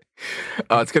that.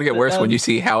 Oh, it's gonna get worse when you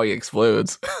see how he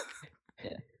explodes.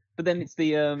 Yeah, but then it's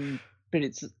the But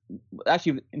it's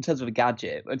actually, in terms of a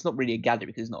gadget, it's not really a gadget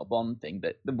because it's not a Bond thing,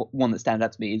 but the one that stands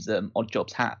out to me is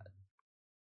Oddjob's hat.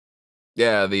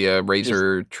 Yeah, the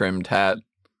razor-trimmed hat.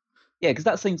 Yeah, because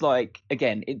that seems like,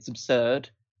 again, it's absurd,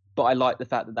 but I like the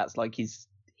fact that that's like his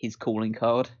calling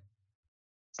card.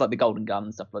 It's like the golden gun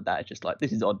and stuff like that. It's just like,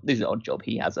 this is Oddjob.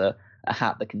 He has a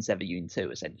hat that can sever you in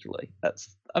two, essentially.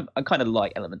 I kind of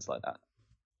like elements like that.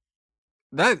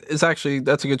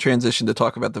 That's a good transition to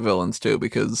talk about the villains, too,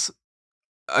 because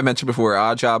I mentioned before,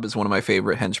 Oddjob is one of my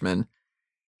favorite henchmen.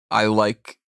 I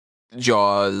like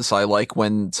Jaws. I like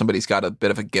when somebody's got a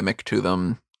bit of a gimmick to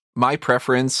them. My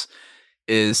preference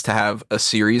is to have a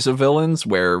series of villains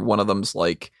where one of them's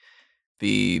like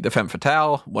the femme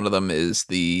fatale, one of them is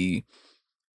the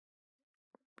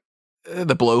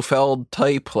Blofeld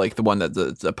type, like the one that's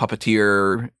the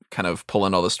puppeteer kind of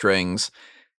pulling all the strings.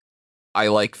 I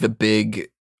like the big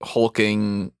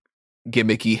hulking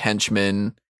gimmicky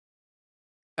henchman,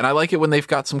 and I like it when they've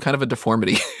got some kind of a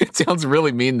deformity. It sounds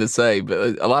really mean to say,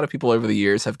 but a lot of people over the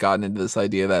years have gotten into this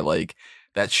idea that like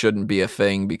that shouldn't be a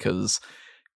thing, because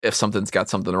if something's got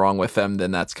something wrong with them, then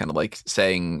that's kind of like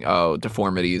saying, oh,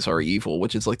 deformities are evil,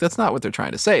 which is like, that's not what they're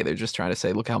trying to say. They're just trying to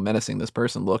say, look how menacing this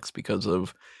person looks because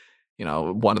of, you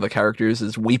know, one of the characters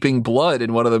is weeping blood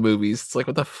in one of the movies. It's like,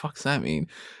 what the fuck's that mean?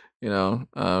 You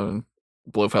know,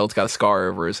 Blofeld's got a scar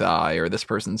over his eye, or this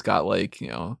person's got like, you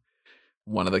know,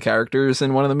 one of the characters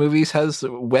in one of the movies has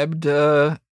webbed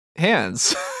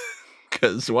hands,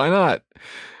 because why not?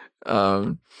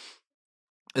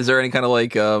 Is there any kind of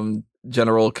like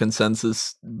general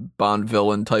consensus Bond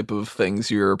villain type of things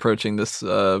you're approaching this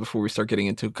before we start getting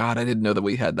into? God, I didn't know that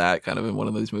we had that kind of in one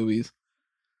of those movies.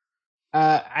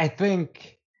 I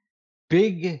think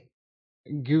big,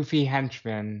 goofy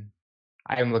henchman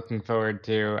I'm looking forward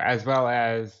to, as well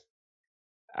as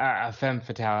a femme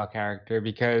fatale character,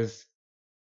 because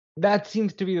that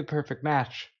seems to be the perfect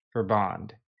match for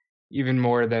Bond, even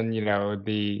more than, you know,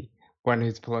 the one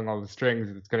who's pulling all the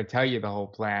strings that's going to tell you the whole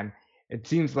plan. It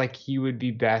seems like he would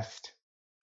be best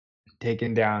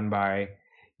taken down by,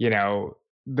 you know,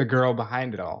 the girl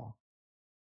behind it all.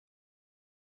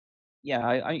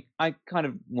 Yeah, I kind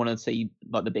of want to see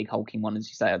like the big hulking one, as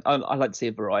you say. I like to see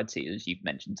a variety, as you've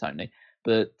mentioned, Tony.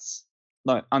 But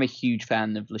like, I'm a huge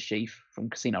fan of Le Chiffre from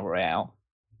Casino Royale.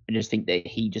 I just think that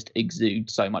he just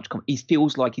exudes so much. He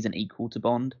feels like he's an equal to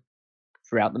Bond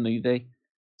throughout the movie.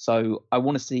 So I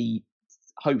want to see,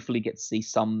 hopefully, get to see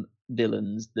some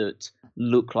villains that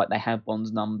look like they have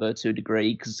Bond's number to a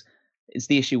degree, because it's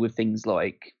the issue with things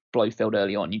like Blofeld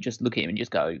early on. You just look at him and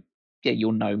just go, yeah,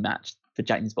 you're no match for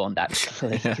James Bond,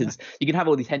 actually, because you can have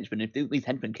all these henchmen. If these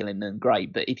henchmen kill him, then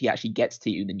great. But if he actually gets to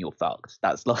you, then you're fucked.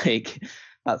 That's like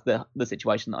that's the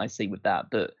situation that I see with that.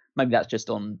 But maybe that's just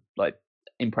on like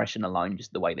impression alone,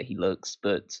 just the way that he looks.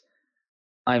 But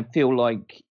I feel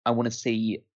like I want to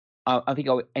see. I think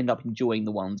I'll end up enjoying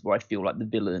the ones where I feel like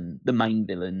the main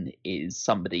villain, is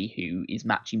somebody who is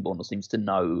matching Bond or seems to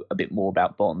know a bit more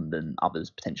about Bond than others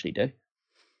potentially do.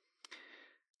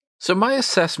 So my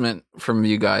assessment from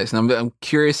you guys, and I'm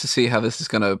curious to see how this is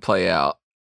going to play out.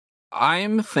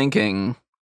 I'm thinking,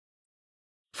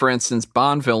 for instance,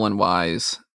 Bond villain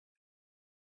wise,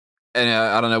 and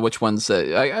I don't know which ones.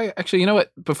 I actually, you know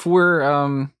what? Before,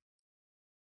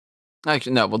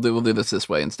 actually, no, we'll do this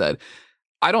way instead.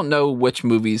 I don't know which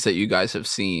movies that you guys have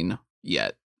seen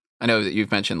yet. I know that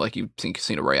you've mentioned like you've seen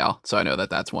Casino Royale, so I know that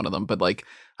that's one of them. But like,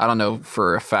 I don't know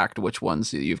for a fact which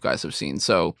ones you guys have seen.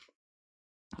 So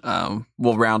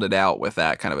we'll round it out with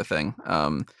that kind of a thing.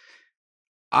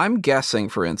 I'm guessing,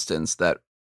 for instance, that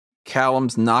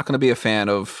Callum's not going to be a fan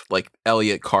of like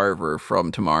Elliot Carver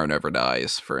from Tomorrow Never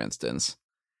Dies, for instance,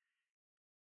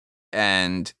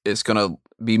 and it's going to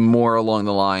be more along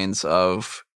the lines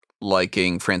of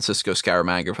liking Francisco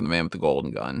Scaramanga from The Man with the Golden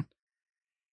Gun.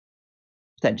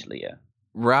 Potentially, yeah.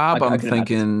 Rob, I'm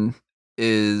thinking,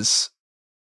 is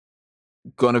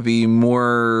going to be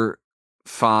more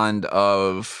fond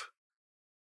of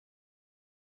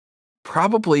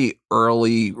probably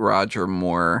early Roger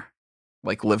Moore,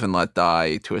 like Live and Let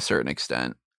Die to a certain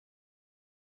extent.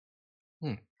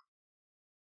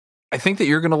 I think that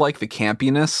you're going to like the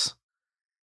campiness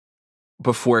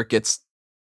before it gets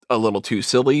a little too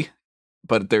silly,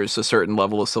 but there's a certain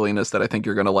level of silliness that I think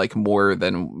you're going to like more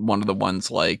than one of the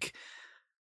ones like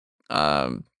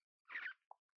Thunderball's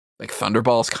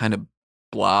kind of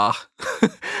blah.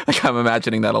 Like, I'm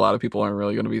imagining that a lot of people aren't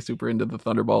really going to be super into the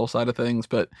Thunderball side of things,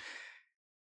 but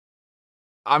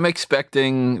I'm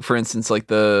expecting, for instance, like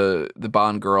the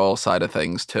Bond girl side of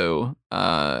things too,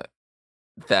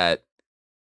 that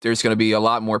there's going to be a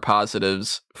lot more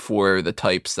positives for the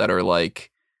types that are like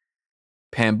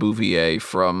Pam Bouvier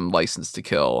from License to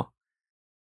Kill,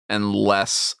 and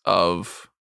less of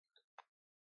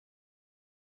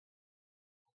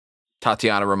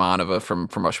Tatiana Romanova from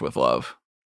Russia with Love.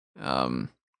 I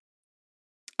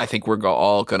think we're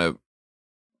all going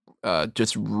to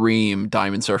just ream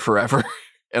Diamonds Are Forever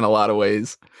in a lot of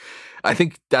ways. I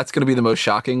think that's going to be the most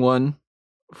shocking one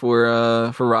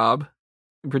for Rob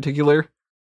in particular,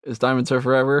 is Diamonds Are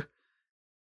Forever.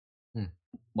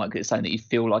 Like, it's something that you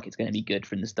feel like it's going to be good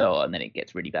from the start, and then it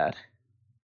gets really bad.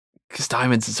 Because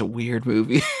Diamonds is a weird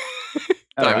movie.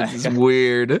 Diamonds is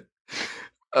weird.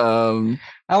 I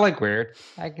like weird.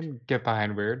 I can get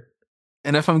behind weird.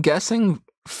 And if I'm guessing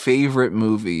favorite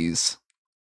movies,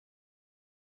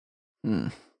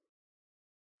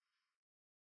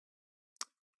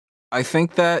 I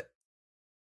think that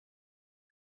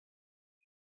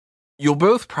you'll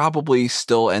both probably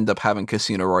still end up having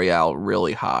Casino Royale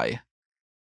really high.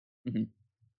 Mhm.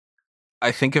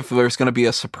 I think if there's going to be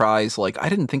a surprise, like, I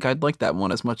didn't think I'd like that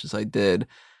one as much as I did.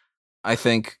 I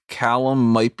think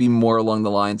Callum might be more along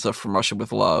the lines of From Russia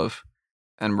with Love,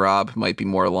 and Rob might be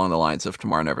more along the lines of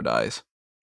Tomorrow Never Dies.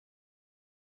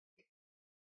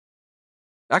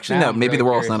 Actually, Now no, I'm maybe really The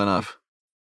World's curious Not to- Enough.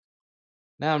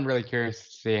 Now I'm really curious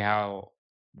to see how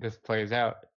this plays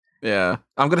out. Yeah,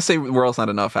 I'm going to say The World's Not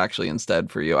Enough, actually,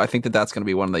 instead for you. I think that that's going to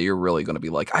be one that you're really going to be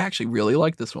like, I actually really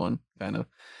like this one, kind of.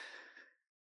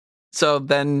 So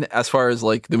then, as far as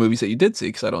like the movies that you did see,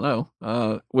 because I don't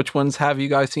know, which ones have you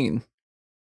guys seen?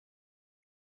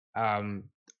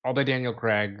 All the Daniel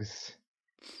Craigs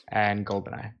and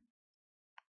Goldeneye.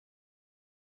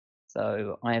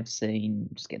 So I have seen,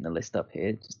 just getting the list up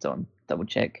here, just to double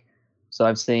check. So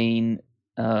I've seen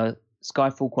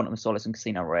Skyfall, Quantum of Solace, and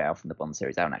Casino Royale from the Bond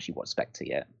series. I haven't actually watched Spectre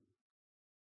yet.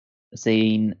 I've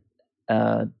seen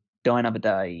Die Another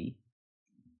Day,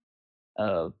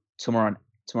 Tomorrow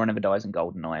Never Dies, and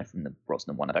Goldeneye from the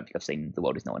Brosnan one. I don't think I've seen The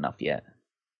World Is Not Enough yet.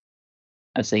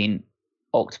 I've seen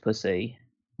Octopussy,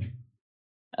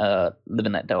 Live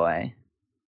and Let Die,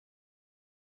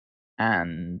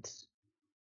 and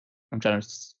I'm trying to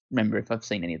remember if I've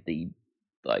seen any of the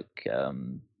like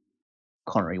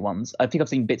Connery ones. I think I've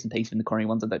seen bits and pieces from the Connery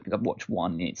ones. I don't think I've watched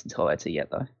one in its entirety yet,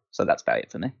 though. So that's about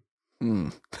it for me.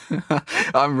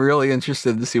 I'm really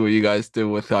interested to see what you guys do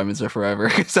with Diamonds Are Forever,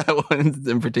 because that one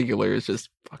in particular is just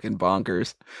fucking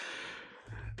bonkers.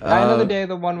 Another Day,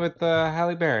 the one with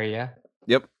Halle Berry, yeah?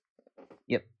 Yep.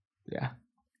 Yeah.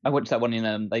 I watched that one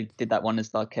in they did that one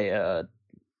as like a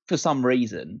for some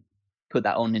reason put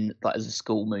that on in like as a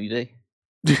school movie.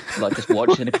 Like just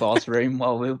watch in a classroom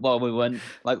while we went,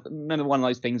 like, remember one of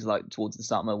those things like towards the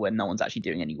summer when no one's actually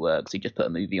doing any work, so you just put a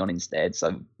movie on instead.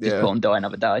 So just put on Die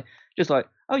Another Day. Just like,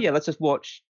 oh yeah, let's just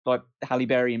watch like Halle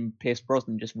Berry and Pierce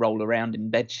Brosnan just roll around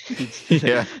in bed sheets.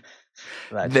 Yeah.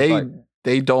 Like,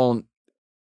 they don't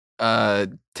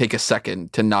take a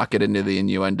second to knock it into the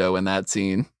innuendo in that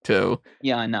scene too.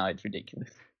 Yeah, I know, it's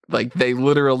ridiculous. Like they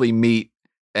literally meet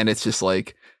and it's just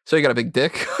like, so you got a big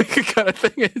dick kind of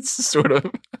thing. It's sort of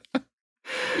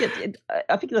Yeah,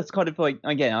 I think that's kind of like,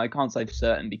 again, I can't say for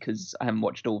certain because I haven't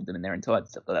watched all of them in their entirety,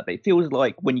 stuff like that, but it feels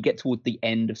like when you get towards the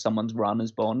end of someone's run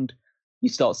as Bond, you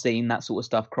start seeing that sort of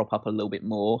stuff crop up a little bit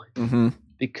more,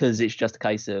 because it's just a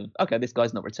case of, okay, this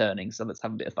guy's not returning, so let's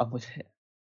have a bit of fun with it.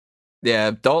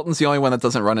 Yeah, Dalton's the only one that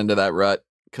doesn't run into that rut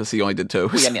because he only did two.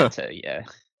 Well, yeah, so. Yeah.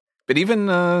 But even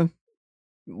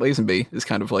Lazenby is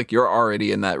kind of like, you're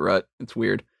already in that rut. It's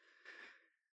weird.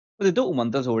 Well, the Dalton one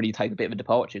does already take a bit of a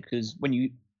departure because when you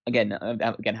again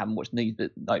haven't watched the news, but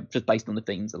like just based on the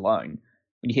themes alone,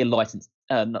 when you hear License,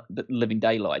 Living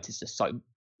Daylight, it's just so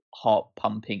heart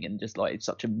pumping and just like it's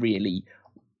such a really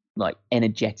like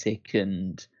energetic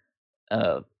and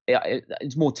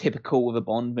it's more typical of a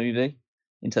Bond movie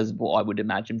in terms of what I would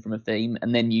imagine from a theme.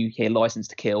 And then you hear License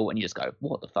to Kill and you just go,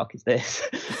 what the fuck is this?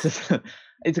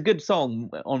 It's a good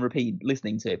song on repeat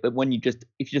listening to it, but when if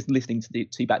you're just listening to the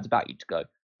two back to back, you just go,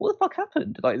 what the fuck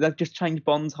happened? Like they've just changed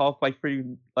Bonds halfway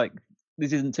through. Like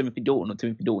this isn't Timothy Dalton, or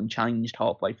Timothy Dalton changed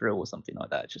halfway through or something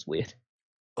like that. It's just weird.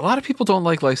 A lot of people don't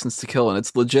like License to Kill, and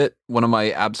it's legit one of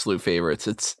my absolute favorites.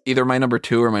 It's either my number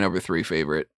 2 or my number 3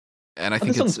 favorite. And I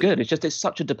think the song's good. It's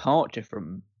such a departure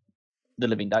from the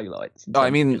Living Daylights. Oh,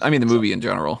 I mean the movie in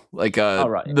general. Like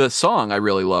right. The song I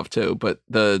really love too, but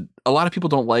a lot of people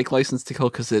don't like License to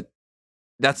Kill because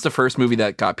that's the first movie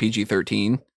that got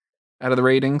PG-13 out of the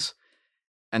ratings.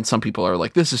 And some people are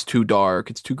like, this is too dark,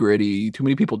 it's too gritty, too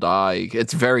many people die.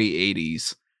 It's very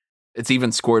 80s. It's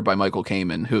even scored by Michael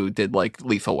Kamen, who did like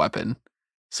Lethal Weapon.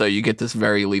 So you get this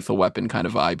very Lethal Weapon kind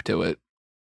of vibe to it.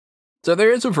 So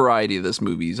there is a variety of this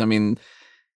movies. I mean,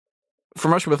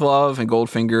 From Russia with Love and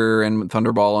Goldfinger and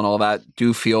Thunderball and all that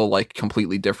do feel like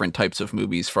completely different types of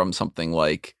movies from something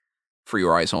like For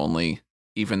Your Eyes Only,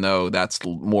 even though that's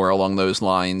more along those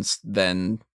lines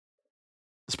than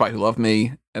The Spy Who Loved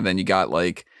Me. And then you got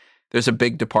like, there's a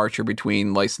big departure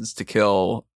between License to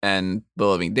Kill and The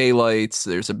Living Daylights.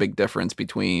 There's a big difference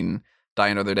between Die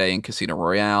Another Day and Casino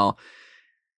Royale.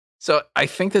 So I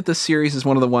think that this series is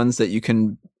one of the ones that you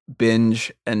can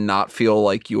binge and not feel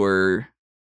like you're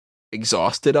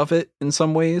exhausted of it in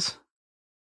some ways.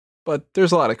 But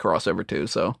there's a lot of crossover too,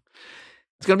 so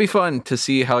it's going to be fun to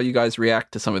see how you guys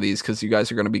react to some of these, because you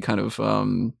guys are going to be kind of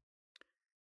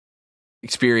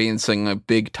experiencing a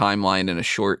big timeline in a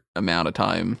short amount of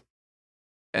time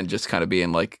and just kind of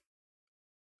being like,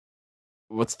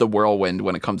 what's the whirlwind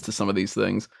when it comes to some of these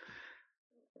things?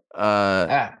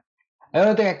 The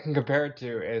only thing I can compare it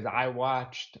to is I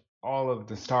watched all of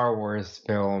the Star Wars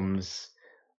films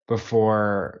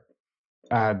before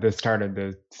the start of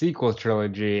the sequel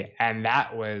trilogy, and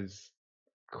that was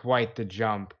quite the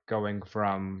jump going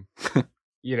from,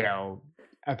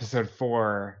 episode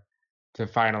 4 to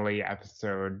finally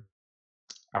episode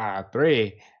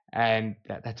 3. And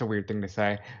that's a weird thing to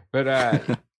say,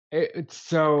 but it's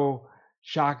so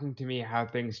shocking to me how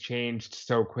things changed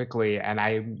so quickly, and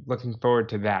I'm looking forward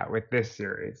to that with this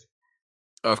series.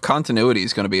 If continuity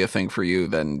is going to be a thing for you,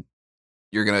 then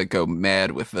you're going to go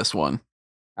mad with this one.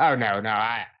 Oh no,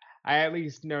 I at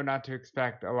least know not to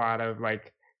expect a lot of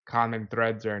like common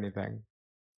threads or anything.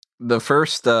 The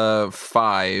first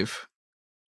 5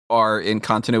 are in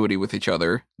continuity with each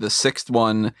other. The 6th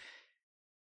one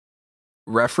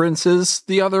references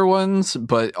the other ones,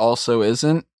 but also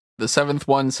isn't. The 7th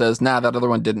one says, nah, that other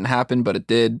one didn't happen, but it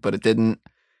did, but it didn't.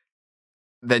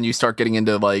 Then you start getting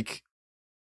into like,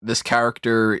 this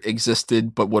character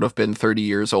existed, but would have been 30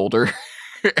 years older.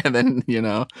 And then,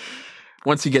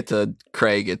 once you get to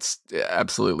Craig, it's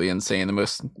absolutely insane. The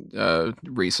most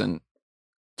recent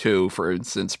 2, for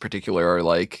instance, particular, are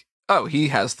like, oh, he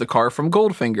has the car from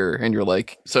Goldfinger. And you're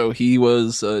like, so he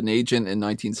was an agent in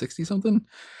 1960 something?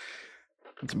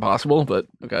 It's impossible, but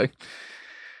okay.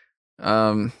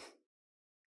 I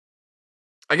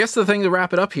guess the thing to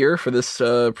wrap it up here for this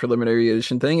preliminary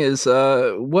edition thing is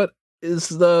what is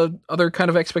the other kind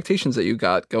of expectations that you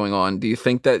got going on? Do you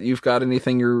think that you've got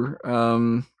anything you're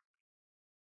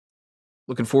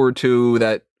looking forward to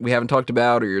that we haven't talked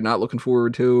about, or you're not looking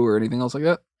forward to, or anything else like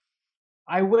that?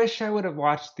 I wish I would have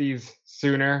watched these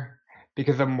sooner,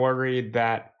 because I'm worried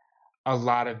that a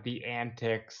lot of the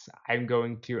antics I'm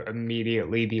going to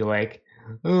immediately be like,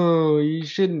 oh, you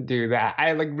shouldn't do that.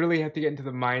 I like really have to get into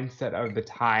the mindset of the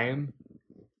time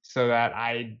so that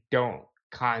I don't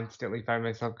constantly find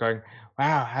myself going,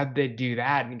 wow, how'd they do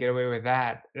that and get away with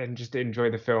that? And just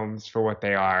enjoy the films for what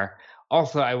they are.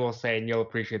 Also, I will say, and you'll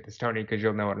appreciate this, Tony, because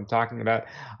you'll know what I'm talking about,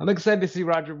 I'm excited to see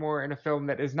Roger Moore in a film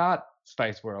that is not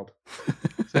Spice World.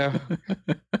 So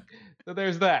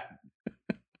there's that.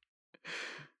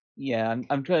 Yeah,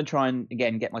 I'm going to try and,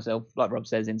 again, get myself, like Rob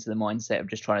says, into the mindset of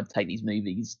just trying to take these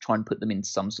movies, try and put them into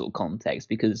some sort of context,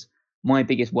 because my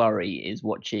biggest worry is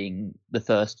watching the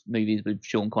first movies with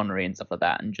Sean Connery and stuff like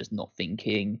that and just not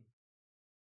thinking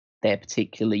they're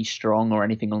particularly strong or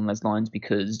anything along those lines,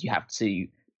 because you have to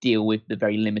deal with the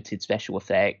very limited special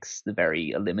effects, the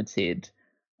very limited...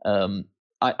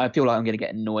 I feel like I'm going to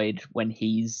get annoyed when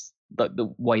he's... like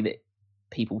the way that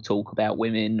people talk about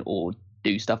women or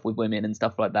do stuff with women and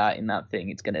stuff like that in that thing.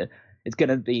 It's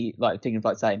gonna be like thinking of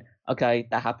like saying, okay,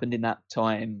 that happened in that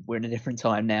time, we're in a different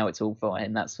time now, it's all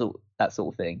fine, that sort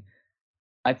of thing.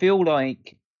 I feel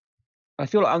like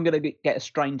I'm gonna get a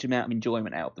strange amount of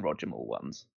enjoyment out of the Roger Moore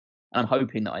ones, and I'm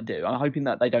hoping that I do. I'm hoping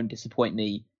that they don't disappoint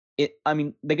me. They're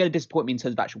going to disappoint me in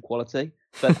terms of actual quality,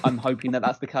 but I'm hoping that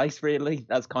that's the case. Really,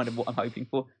 that's kind of what I'm hoping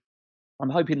for.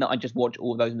 I'm hoping that I just watch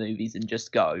all those movies and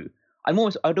just go. I'd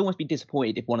almost be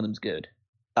disappointed if one of them's good.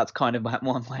 That's kind of what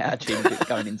my attitude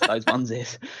going into those ones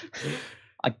is.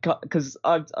 Because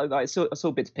I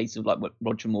saw bits and pieces of like what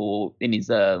Roger Moore in his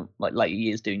like later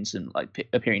years doing some like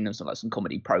appearing in some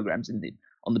comedy programs on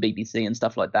the BBC and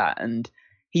stuff like that, and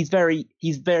he's very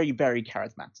very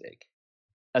charismatic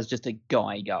as just a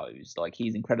guy goes. Like,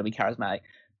 he's incredibly charismatic,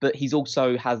 but he's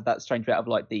also has that strange bit of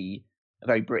like a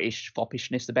very British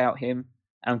foppishness about him.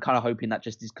 And I'm kind of hoping that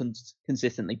just is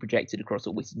consistently projected across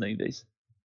all his movies.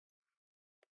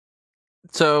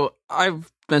 So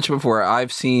I've mentioned before,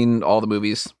 I've seen all the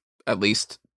movies at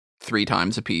least 3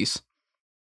 times a piece.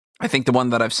 I think the one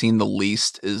that I've seen the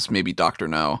least is maybe Dr.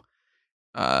 No.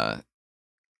 I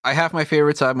have my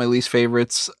favorites. I have my least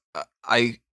favorites.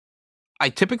 I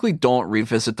typically don't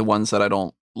revisit the ones that I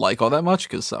don't like all that much,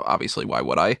 because obviously, why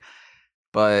would I?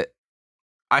 But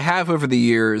I have over the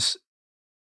years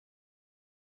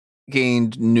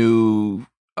gained new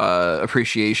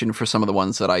appreciation for some of the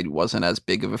ones that I wasn't as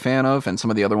big of a fan of, and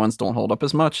some of the other ones don't hold up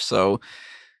as much. So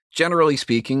generally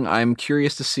speaking, I'm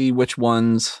curious to see which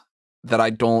ones that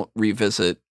I don't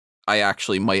revisit I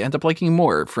actually might end up liking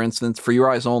more. For instance, For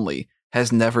Your Eyes Only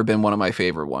has never been one of my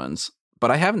favorite ones,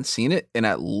 but I haven't seen it in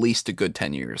at least a good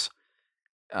 10 years.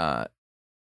 The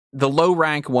low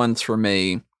rank ones for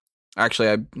me, actually,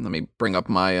 let me bring up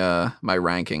my my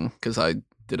ranking, because I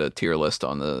did a tier list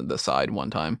on the side one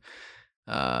time.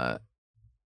 I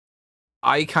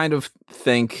kind of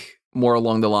think more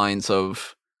along the lines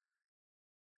of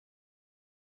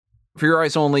For Your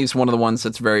Eyes Only is one of the ones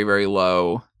that's very, very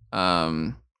low.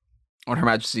 On Her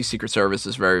Majesty's Secret Service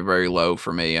is very, very low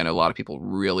for me. I know a lot of people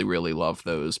really, really love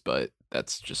those, but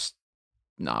that's just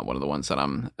not one of the ones that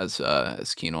I'm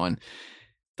as keen on.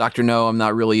 Dr. No, I'm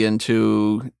not really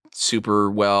into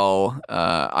super well.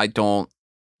 I don't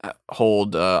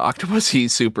hold Octopussy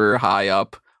super high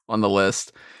up on the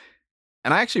list.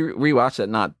 And I actually rewatched that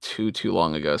not too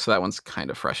long ago, so that one's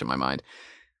kind of fresh in my mind.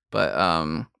 But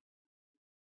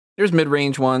there's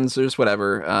mid-range ones, there's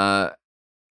whatever.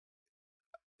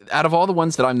 Out of all the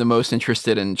ones that I'm the most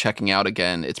interested in checking out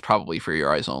again, it's probably For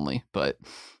Your Eyes Only. But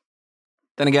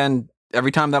then again,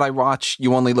 every time that I watch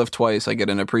You Only Live Twice, I get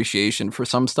an appreciation for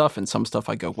some stuff, and some stuff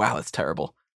I go, wow, that's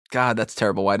terrible. God, that's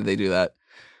terrible. Why did they do that?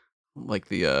 Like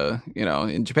the,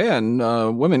 in Japan,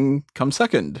 women come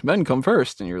second, men come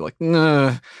first. And you're like,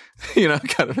 nah,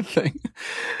 kind of a thing.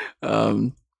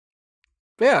 But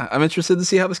yeah, I'm interested to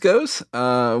see how this goes.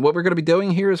 What we're going to be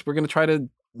doing here is we're going to try to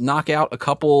knock out a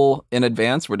couple in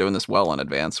advance. We're doing this well in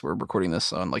advance. We're recording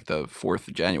this on like the 4th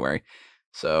of January.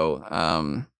 So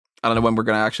I don't know when we're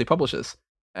going to actually publish this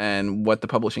and what the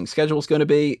publishing schedule is going to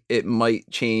be. It might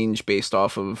change based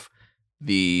off of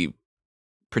the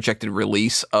projected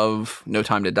release of No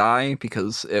Time to Die,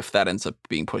 because if that ends up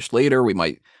being pushed later, we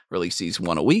might release these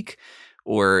one a week.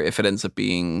 Or if it ends up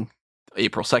being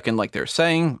April 2nd, like they're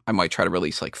saying, I might try to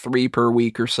release like 3 per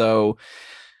week or so.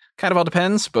 Kind of all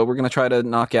depends, but we're going to try to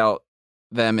knock out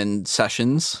them in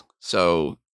sessions.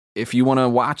 So if you want to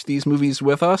watch these movies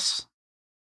with us,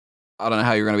 I don't know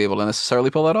how you're going to be able to necessarily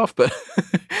pull that off, but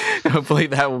hopefully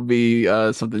that will be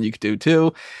something you could do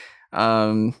too.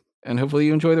 And hopefully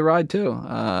you enjoy the ride too.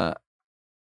 I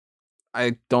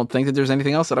don't think that there's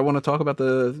anything else that I want to talk about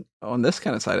on this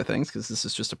kind of side of things, because this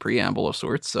is just a preamble of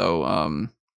sorts. So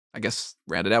I guess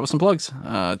round it out with some plugs.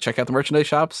 Check out the merchandise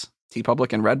shops,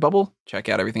 TeePublic and Redbubble. Check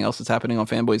out everything else that's happening on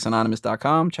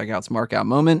fanboysanonymous.com. Check out Mark Out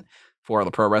Moment for the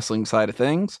pro wrestling side of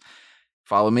things.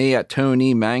 Follow me at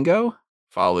Tony Mango.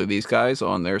 Follow these guys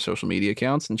on their social media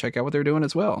accounts and check out what they're doing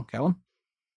as well. Callum?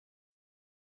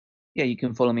 Yeah, you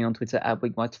can follow me on Twitter at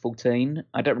Wigmeister14.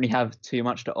 I don't really have too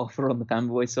much to offer on the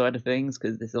fanboy side of things,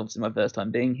 because this is obviously my first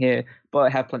time being here, but I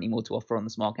have plenty more to offer on the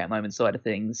Smart Cat Moment side of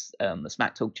things, the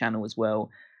Smack Talk channel as well.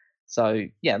 So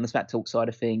yeah, on the Smack Talk side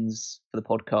of things for the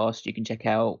podcast, you can check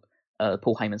out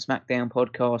Paul Heyman SmackDown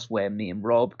podcast, where me and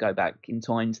Rob go back in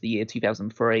time to the year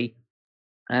 2003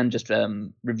 and just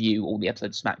review all the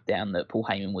episodes of SmackDown that Paul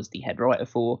Heyman was the head writer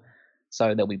for. So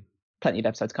there'll be plenty of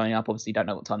episodes coming up. Obviously, don't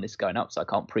know what time this is going up, so I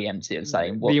can't preempt it and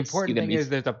say what. The important thing is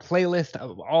there's a playlist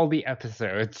of all the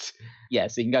episodes. Yeah,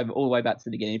 so you can go all the way back to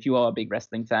the beginning. If you are a big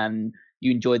wrestling fan,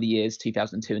 you enjoy the years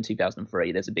 2002 and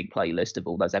 2003, there's a big playlist of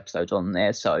all those episodes on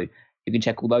there, so you can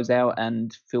check all those out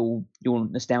and fill your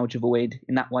nostalgia void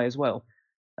in that way as well.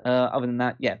 Other than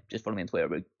that, yeah, just follow me on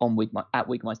Twitter at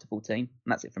Wigmeister14, and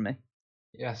that's it from me.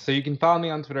 Yeah, so you can follow me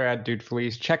on Twitter at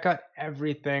DudeFelice. Check out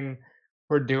everything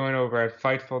we're doing over at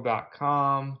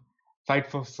Fightful.com,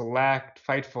 Fightful Select,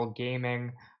 Fightful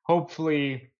Gaming.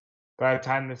 Hopefully, by the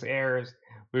time this airs,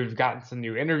 we've gotten some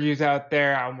new interviews out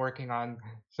there. I'm working on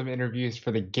some interviews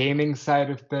for the gaming side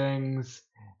of things.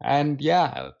 And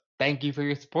yeah, thank you for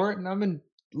your support, and I'm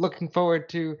looking forward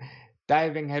to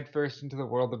diving headfirst into the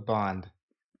world of Bond.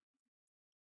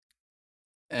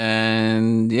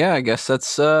 And yeah, I guess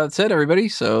that's it, everybody.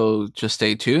 So just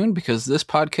stay tuned, because this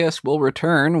podcast will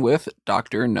return with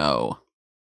Dr. No.